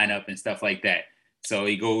with the lineup and stuff like that. So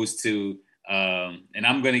he goes to, and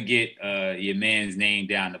I'm going to get your man's name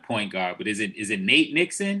down, the point guard, but is it Nate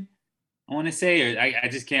Nixon? I want to say, or I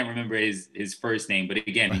just can't remember his first name. But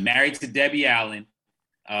again, he married to Debbie Allen,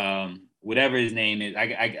 whatever his name is.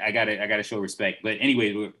 I gotta show respect. But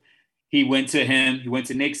anyway, he went to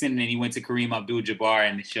Nixon, and then he went to Kareem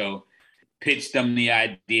Abdul-Jabbar in the show, pitched them the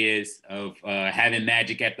ideas of having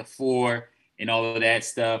Magic at the 4 and all of that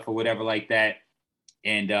stuff or whatever like that.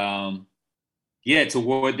 And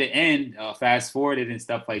toward the end, fast forwarded and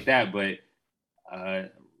stuff like that. But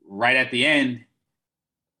right at the end,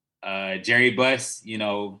 Jerry Buss,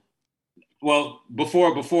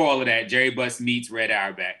 before all of that, Jerry Buss meets Red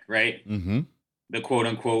Auerbach, right? Mm-hmm. The quote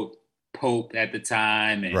unquote Pope at the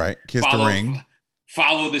time, and kiss the ring.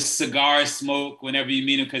 Follow the cigar smoke whenever you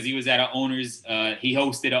meet him, because he was at he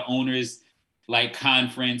hosted an owners like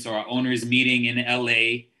conference or an owners meeting in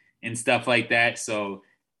LA and stuff like that. So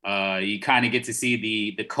you kind of get to see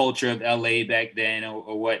the culture of LA back then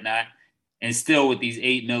or whatnot. And still with these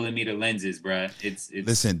 8mm lenses, bro,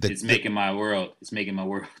 it's making my world. It's making my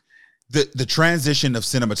world. The transition of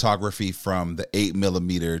cinematography from the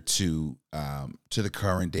 8mm to the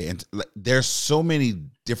current day, and there's so many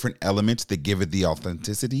different elements that give it the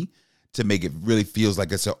authenticity to make it really feels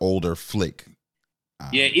like it's an older flick.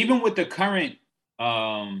 Even with the current,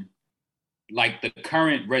 the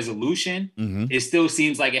current resolution, mm-hmm. it still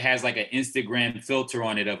seems like it has like an Instagram filter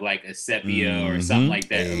on it of like a sepia mm-hmm. or something like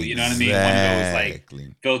that. Exactly. You know what I mean? One of those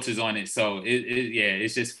like filters on it. So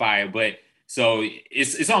it's just fire. But so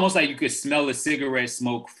it's almost like you could smell the cigarette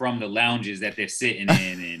smoke from the lounges that they're sitting in,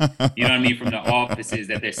 and you know what I mean, from the offices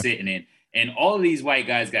that they're sitting in. And all of these white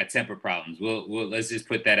guys got temper problems. We'll let's just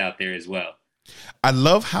put that out there as well. I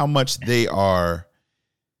love how much they are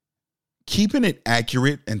keeping it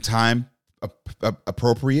accurate and time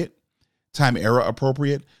appropriate, time era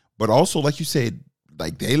appropriate, but also, like you said,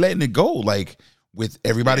 like they letting it go, like with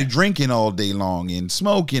everybody drinking all day long and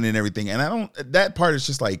smoking and everything. And that part is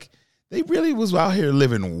just like, they really was out here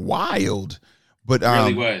living wild. But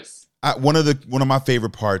really was. One of my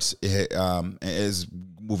favorite parts is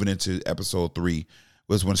moving into episode 3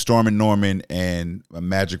 was when Storm and Norman and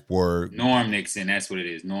Magic were Norm Nixon. That's what it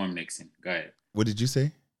is. Norm Nixon. Go ahead. What did you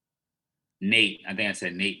say? Nate. I think I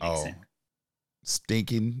said Nate Nixon. Oh,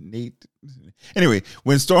 stinking Nate. Anyway,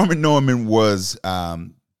 when Storm and Norman was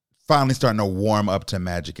finally starting to warm up to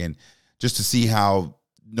Magic, and just to see how,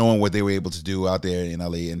 knowing what they were able to do out there in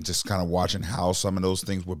LA, and just kind of watching how some of those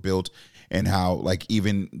things were built, and how, like,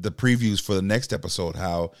 even the previews for the next episode,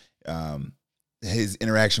 how his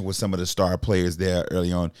interaction with some of the star players there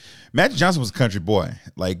early on. Magic Johnson was a country boy.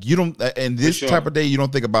 Like, you don't, in this type of day, you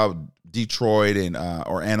don't think about Detroit and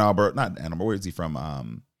or Ann Arbor. Not Ann Arbor. Where is he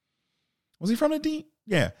from? Was he from the D?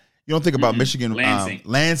 Yeah. You don't think about Michigan, Lansing.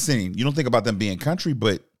 Lansing. You don't think about them being country,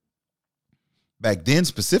 but back then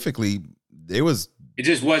specifically, it was. It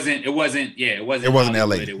just wasn't. It wasn't. Yeah, it wasn't. It wasn't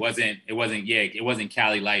LA. It wasn't. It wasn't. Yeah, it wasn't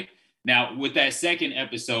Cali life. Now, with that second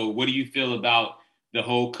episode, what do you feel about the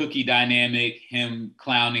whole Cookie dynamic? Him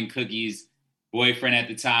clowning Cookie's boyfriend at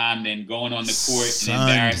the time, then going on the court and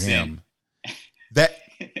embarrassing him. That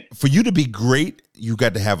for you to be great, you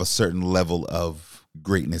got to have a certain level of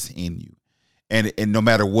greatness in you. And no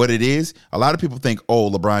matter what it is, a lot of people think, oh,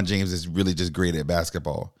 LeBron James is really just great at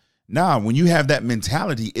basketball. Nah, when you have that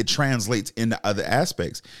mentality, it translates into other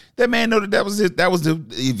aspects. That man know that was it. That was the,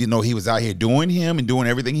 even though he was out here doing him and doing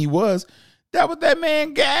everything he was, that was that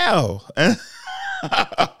man gal.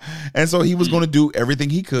 And so he was going to do everything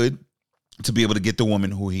he could to be able to get the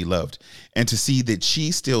woman who he loved. And to see that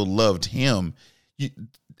she still loved him,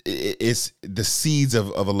 it's the seeds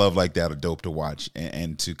of a love like that are dope to watch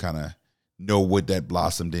and to kind of know what that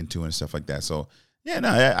blossomed into and stuff like that. So yeah, no,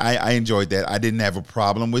 I enjoyed that. I didn't have a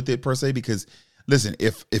problem with it per se because listen,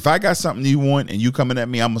 if I got something you want and you coming at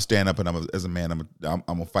me, I'm gonna stand up and as a man, I'm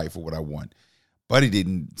gonna fight for what I want. But it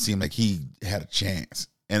didn't seem like he had a chance,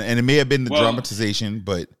 and it may have been the dramatization,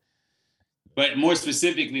 but more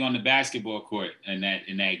specifically on the basketball court in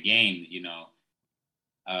that game,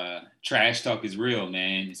 trash talk is real,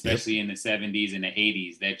 man. Especially in the 70s and the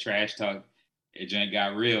 80s, that trash talk. It just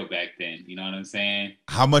got real back then. You know what I'm saying?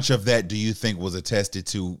 How much of that do you think was attested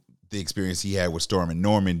to the experience he had with Storm and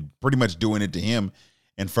Norman pretty much doing it to him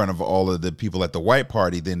in front of all of the people at the white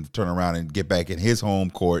party, then turn around and get back in his home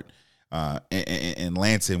court in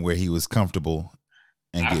Lansing where he was comfortable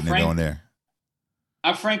and getting it on there?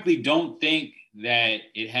 I frankly don't think that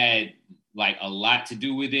it had like a lot to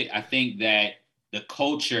do with it. I think that the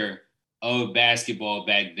culture of basketball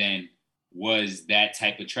back then was that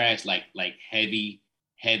type of trash, like heavy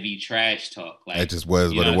trash talk. Like that just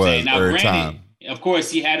was what it was. Now, every granted, time. Of course,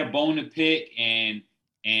 he had a bone to pick, and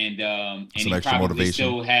he probably motivation.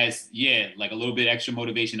 still has like a little bit extra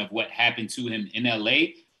motivation of what happened to him in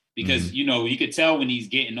LA, because you could tell when he's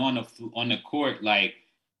getting on the court, like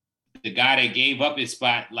the guy that gave up his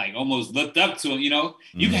spot, like almost looked up to him.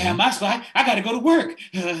 You can have my spot. I got to go to work.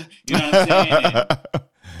 You know what I'm saying?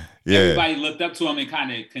 Yeah. Everybody looked up to him and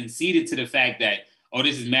kind of conceded to the fact that, oh,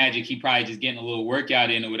 this is Magic. He probably just getting a little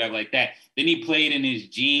workout in or whatever like that. Then he played in his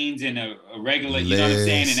jeans and a regular, you know what I'm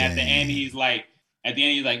saying? And at the end, he's like,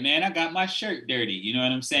 man, I got my shirt dirty. You know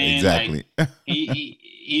what I'm saying? Exactly. Like,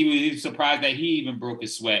 he was surprised that he even broke a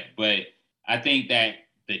sweat. But I think that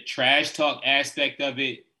the trash talk aspect of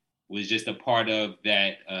it was just a part of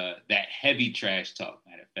that heavy trash talk,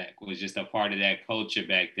 matter of fact, was just a part of that culture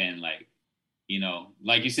back then. Like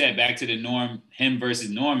you said, back to the him versus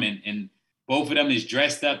Norman, and both of them is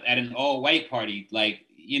dressed up at an all-white party, like,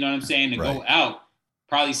 you know what I'm saying, to go out,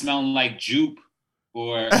 probably smelling like Jupe,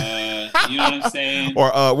 or you know what I'm saying? Or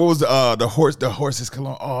what was the horse's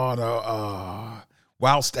cologne? Oh, the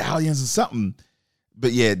Wild Stallions or something.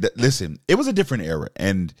 But yeah, listen, it was a different era,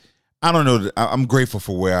 and I don't know. I'm grateful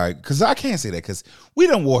for because I can't say that because we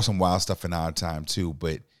done wore some wild stuff in our time too,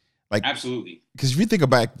 but. Like, absolutely. Because if you think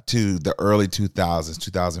back to the early 2000s,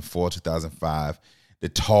 2004, 2005, the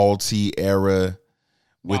tall tee era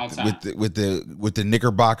with the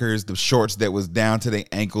knickerbockers, the shorts that was down to their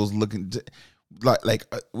ankles, looking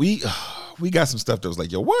we got some stuff that was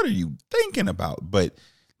like, yo, what are you thinking about? But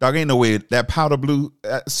dog, ain't no way that powder blue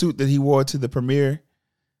suit that he wore to the premiere,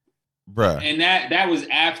 bruh. And that was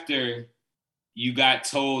after you got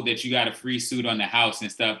told that you got a free suit on the house and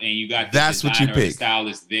stuff, and you got the designer or the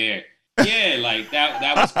stylist there. Yeah, like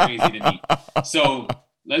that was crazy to me. So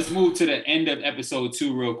let's move to the end of episode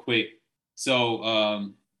 2 real quick.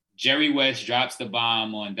 So Jerry West drops the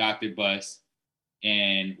bomb on Dr. Buss,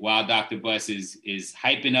 and while Dr. Buss is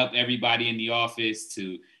hyping up everybody in the office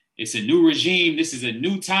to, it's a new regime, this is a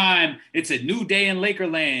new time, it's a new day in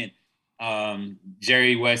Lakerland.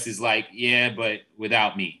 Jerry West is like, yeah, but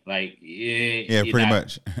without me, like, yeah, pretty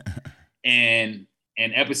much. and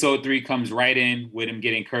episode 3 comes right in with him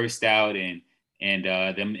getting cursed out and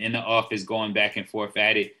them in the office going back and forth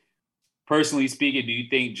at it. Personally speaking, do you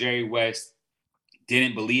think Jerry West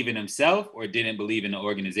didn't believe in himself or didn't believe in the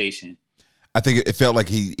organization? I think it felt like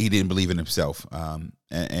he didn't believe in himself.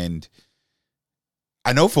 And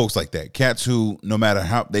I know folks like that, cats who no matter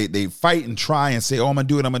how they fight and try and say, oh, I'm going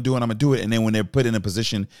to do it. And then when they're put in a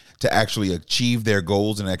position to actually achieve their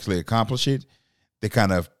goals and actually accomplish it, they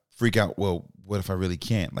kind of freak out. Well, what if I really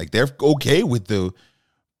can't? Like, they're okay with the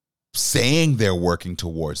saying they're working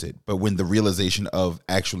towards it. But when the realization of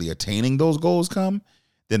actually attaining those goals come,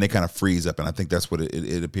 then they kind of freeze up. And I think that's what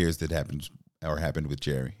it appears that happened with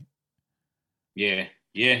Jerry. Yeah.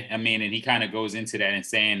 I mean, and he kind of goes into that and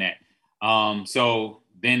saying that. So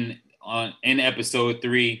then in episode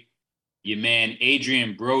 3, your man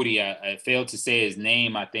Adrian Brody, I failed to say his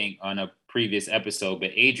name, I think, on a previous episode,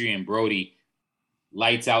 but Adrian Brody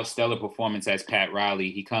lights out stellar performance as Pat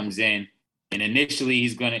Riley. He comes in, and initially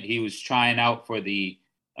he was trying out for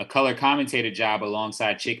a color commentator job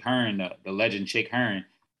alongside Chick Hearn, the legend Chick Hearn.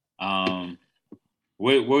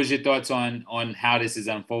 What was your thoughts on how this is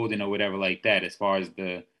unfolding or whatever like that, as far as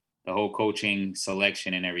the whole coaching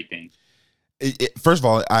selection and everything? First of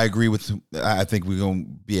all, I agree with. I think we're gonna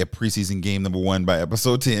be at preseason game number 1 by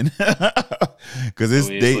episode 10 because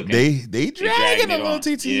they dragging a little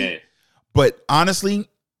TT. Yeah. But honestly,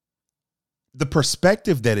 the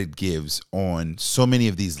perspective that it gives on so many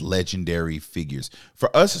of these legendary figures,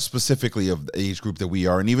 for us specifically of the age group that we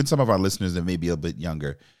are, and even some of our listeners that may be a bit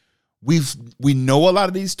younger, we know a lot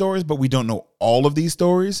of these stories, but we don't know all of these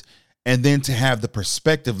stories. And then to have the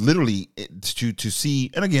perspective, literally, to see,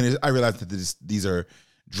 and again, I realize that these are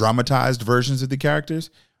dramatized versions of the characters.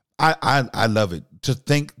 I love it to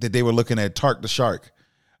think that they were looking at Tark the Shark,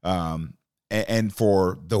 and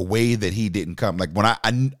for the way that he didn't come. Like when I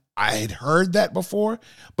had heard that before,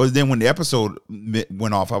 but then when the episode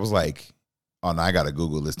went off, I was like, oh no, I gotta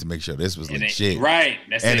Google this to make sure this was legit. Right,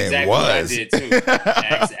 that's and exactly what I did too.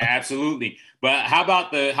 Absolutely. But how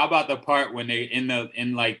about the part when they're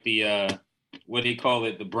in like the what do you call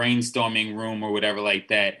it, the brainstorming room or whatever like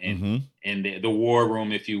that, and the war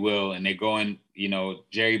room, if you will, and they're going,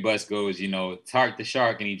 Jerry Buss goes, Tark the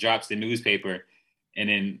Shark, and he drops the newspaper, and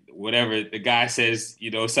then whatever the guy says,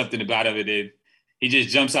 something about it, and he just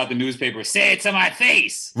jumps out the newspaper, say it to my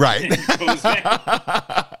face, right?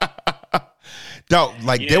 No,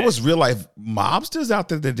 like there was real life mobsters out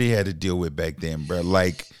there that they had to deal with back then, bro.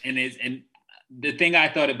 Like, and the thing I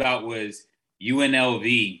thought about was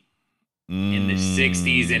UNLV in the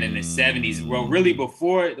 60s and in the 70s. Well, really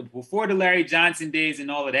before the Larry Johnson days and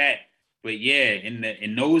all of that. But yeah,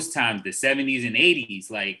 in those times, the 70s and 80s,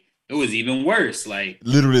 like it was even worse. Like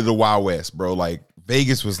literally the Wild West, bro. Like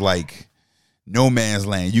Vegas was like no man's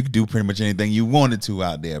land. You could do pretty much anything you wanted to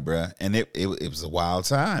out there, bro. And it was a wild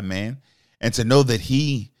time, man. And to know that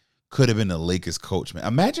he could have been a Lakers coach, man.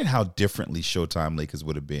 Imagine how differently Showtime Lakers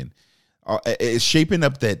would have been. It's shaping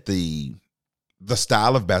up that the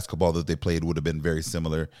style of basketball that they played would have been very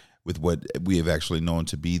similar with what we have actually known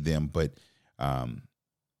to be them. But can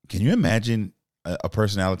you imagine a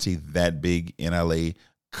personality that big in LA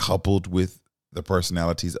coupled with the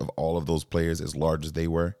personalities of all of those players as large as they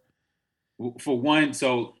were? For one,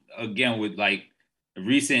 so again, with like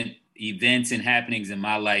recent events and happenings in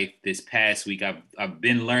my life this past week, I've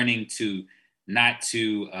been learning to not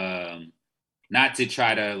to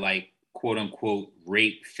try to like quote unquote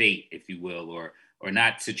rape fate, if you will, or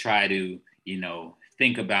not to try to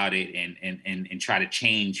think about it and try to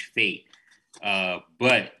change fate.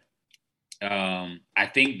 But I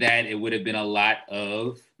think that it would have been a lot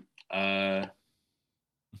of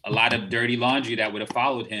dirty laundry that would have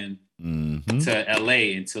followed him to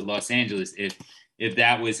LA and to Los Angeles if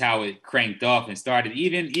that was how it cranked off and started.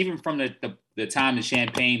 Even from the time the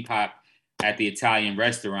champagne popped at the Italian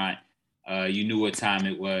restaurant, you knew what time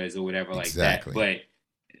it was or whatever like that. But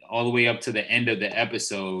all the way up to the end of the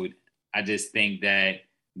episode, I just think that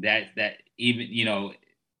even, you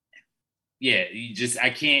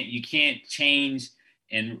can't change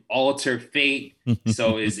and alter fate.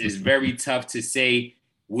 So it's very tough to say,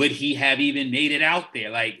 would he have even made it out there?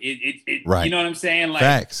 Like it right. You know what I'm saying? Like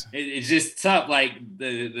facts. It's just tough. Like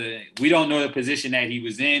we don't know the position that he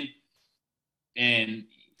was in, and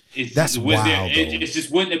it just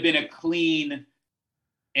wouldn't have been a clean.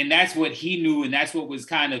 And that's what he knew, and that's what was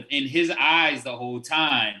kind of in his eyes the whole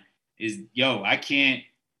time. Is I can't.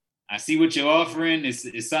 I see what you're offering.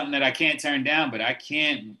 It's something that I can't turn down, but I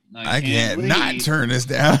can't not turn this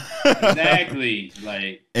down. Exactly.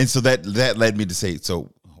 Like, and so that led me to say, so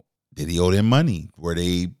did he owe them money? Were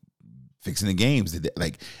they fixing the games? Did they,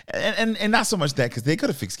 like, and not so much that, because they could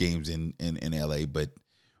have fixed games in LA, but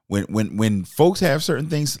when folks have certain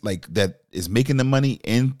things like that is making the money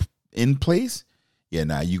in place, you're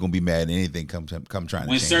gonna be mad at anything come trying to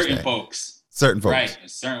change certain that. Certain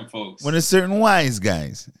folks. When it's certain wise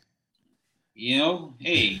guys.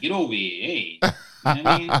 Hey, get over here. Hey. You know what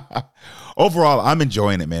I mean? Overall, I'm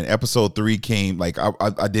enjoying it, man. Episode 3 came, like,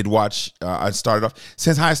 I did watch, I started off,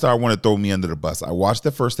 since High Star wanted to throw me under the bus, I watched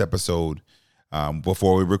the first episode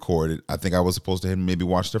before we recorded. I think I was supposed to maybe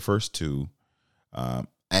watch the first 2. I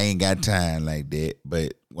ain't got time like that.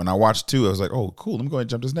 But when I watched 2, I was like, oh, cool, let me go ahead and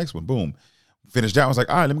jump to this next one. Boom. Finished that. I was like,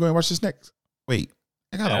 all right, let me go ahead and watch this next. Wait,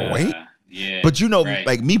 I gotta wait? Yeah. But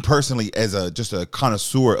like me personally, as just a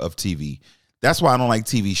connoisseur of TV, That's why I don't like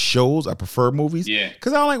TV shows. I prefer movies. Yeah.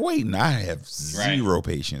 Because I don't like waiting. I have zero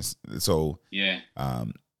patience. So,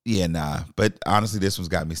 nah. But honestly, this one's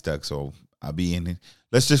got me stuck. So I'll be in it.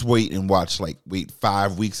 Let's just wait and watch, wait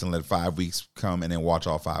 5 weeks and let 5 weeks come and then watch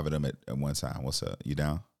all 5 of them at one time. What's up? You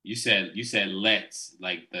down? You said let's,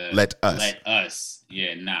 like the let us. Let us.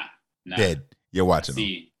 Yeah, nah. Dead. You're watching them.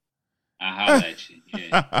 See, I holler at you.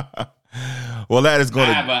 Yeah. Well, that is going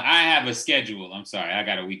to. I have a schedule. I'm sorry, I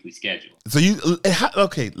got a weekly schedule. So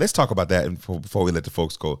okay? Let's talk about that before we let the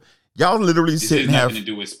folks go. Y'all literally sit and have nothing to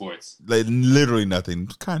do with sports. Literally nothing,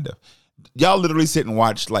 kind of. Y'all literally sit and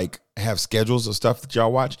watch, have schedules of stuff that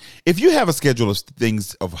y'all watch. If you have a schedule of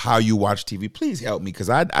things of how you watch TV, please help me because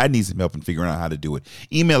I need some help in figuring out how to do it.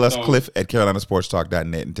 Email us,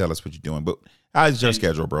 cliff@carolinasportstalk.net, and tell us what you're doing. But how's your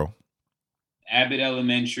schedule, bro? Abbott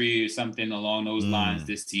Elementary or something along those lines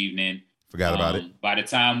this evening. Forgot about it. By the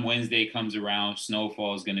time Wednesday comes around,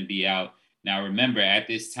 Snowfall is going to be out. Now, remember, at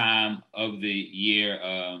this time of the year,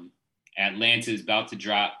 Atlanta is about to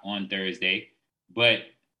drop on Thursday. But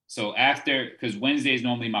so because Wednesday is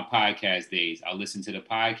normally my podcast days. I'll listen to the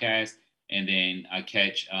podcast and then I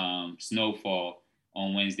catch Snowfall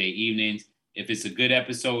on Wednesday evenings. If it's a good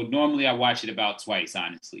episode, normally I watch it about twice,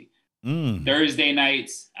 honestly. Thursday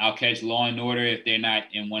nights, I'll catch Law and Order if they're not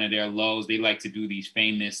in one of their lulls. They like to do these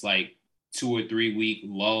famous 2 or 3 week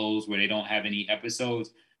lulls where they don't have any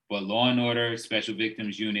episodes. But Law and Order, Special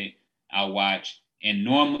Victims Unit, I'll watch. And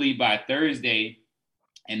normally by Thursday,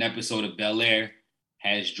 an episode of Bel-Air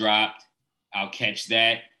has dropped. I'll catch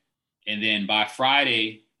that. And then by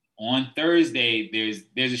Friday, on Thursday,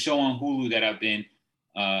 there's a show on Hulu that I've been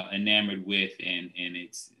enamored with, and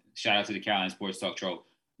it's shout out to the Carolina Sports Talk Troll.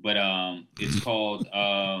 But it's called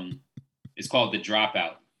The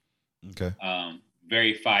Dropout. Okay.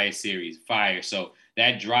 Very fire series. Fire. So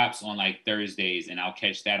that drops on Thursdays, and I'll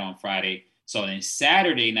catch that on Friday. So then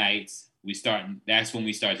Saturday nights, that's when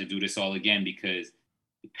we start to do this all again because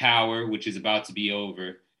the Power, which is about to be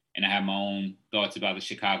over, and I have my own thoughts about the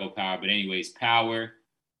Chicago Power. But anyways, Power,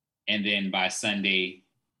 and then by Sunday,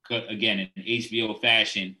 again, in HBO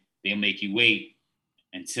fashion, they'll make you wait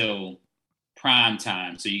until prime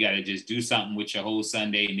time. So you got to just do something with your whole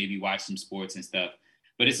Sunday, maybe watch some sports and stuff.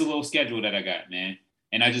 But it's a little schedule that I got, man.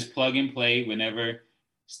 And I just plug and play whenever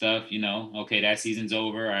stuff, okay, that season's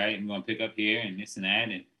over. All right, I'm going to pick up here and this and that.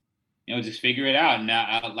 And, just figure it out. Now,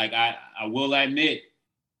 I will admit,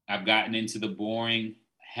 I've gotten into the boring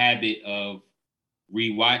habit of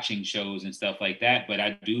rewatching shows and stuff like that. But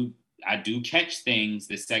I do catch things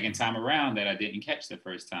the second time around that I didn't catch the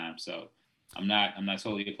first time. So I'm not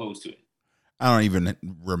totally opposed to it. I don't even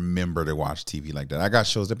remember to watch TV like that. I got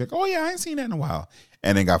shows that be like, oh yeah, I ain't seen that in a while.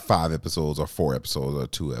 And then got 5 episodes or 4 episodes or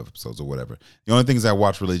 2 episodes or whatever. The only things I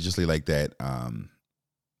watch religiously like that,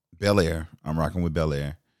 Bel-Air. I'm rocking with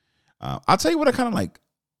Bel-Air. I'll tell you what I kind of like.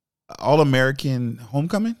 All-American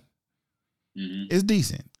Homecoming is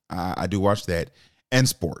decent. I do watch that. And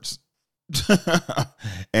sports.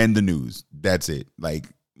 And the news. That's it. I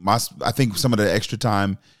think some of the extra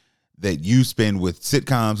time that you spend with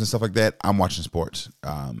sitcoms and stuff like that, I'm watching sports.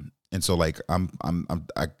 And so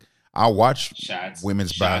I'll watch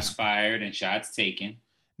women's basketball. Shots fired and shots taken.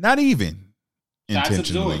 Not even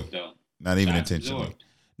intentionally. Absorbed, though. Not even intentionally. Absorbed.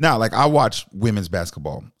 Now, I watch women's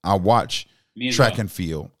basketball. I watch track and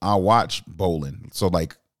field. I watch bowling. So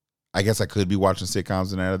I guess I could be watching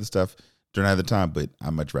sitcoms and that other stuff during other time, but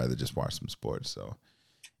I'd much rather just watch some sports. So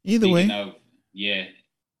either way. Go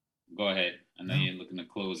ahead. I know you're looking to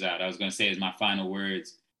close out. I was going to say as my final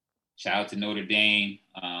words, shout out to Notre Dame.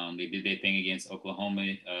 They did their thing against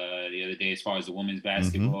Oklahoma the other day as far as the women's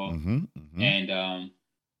basketball. And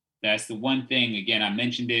that's the one thing, again, I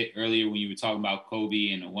mentioned it earlier when you were talking about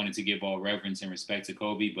Kobe, and I wanted to give all reverence and respect to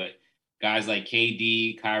Kobe, but guys like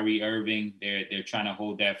KD, Kyrie Irving, they're trying to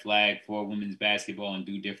hold that flag for women's basketball and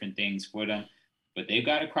do different things for them. But they've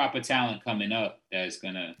got a crop of talent coming up that's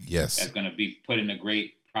gonna be putting a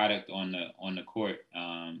great product on the court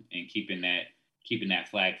and keeping that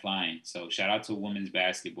flag flying. So shout out to women's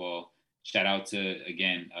basketball. Shout out to,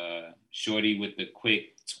 again, Shorty with the quick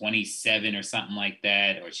 27 or something like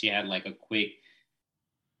that, or she had a quick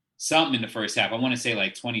something in the first half. I want to say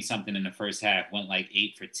 20 something in the first half. Went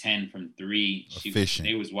 8 for 10 from 3.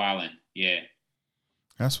 They was wilding. Yeah.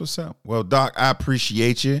 That's what's up. Well, Doc, I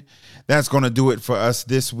appreciate you. That's going to do it for us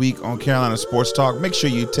this week on Carolina Sports Talk. Make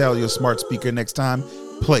sure you tell your smart speaker next time,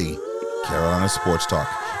 play Carolina Sports Talk.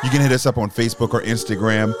 You can hit us up on Facebook or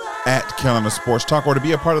Instagram at Carolina Sports Talk, or to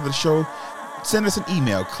be a part of the show, send us an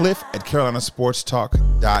email,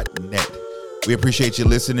 cliff@carolinasportstalk.net. We appreciate you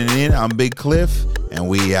listening in. I'm Big Cliff, and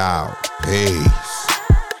we out. Peace.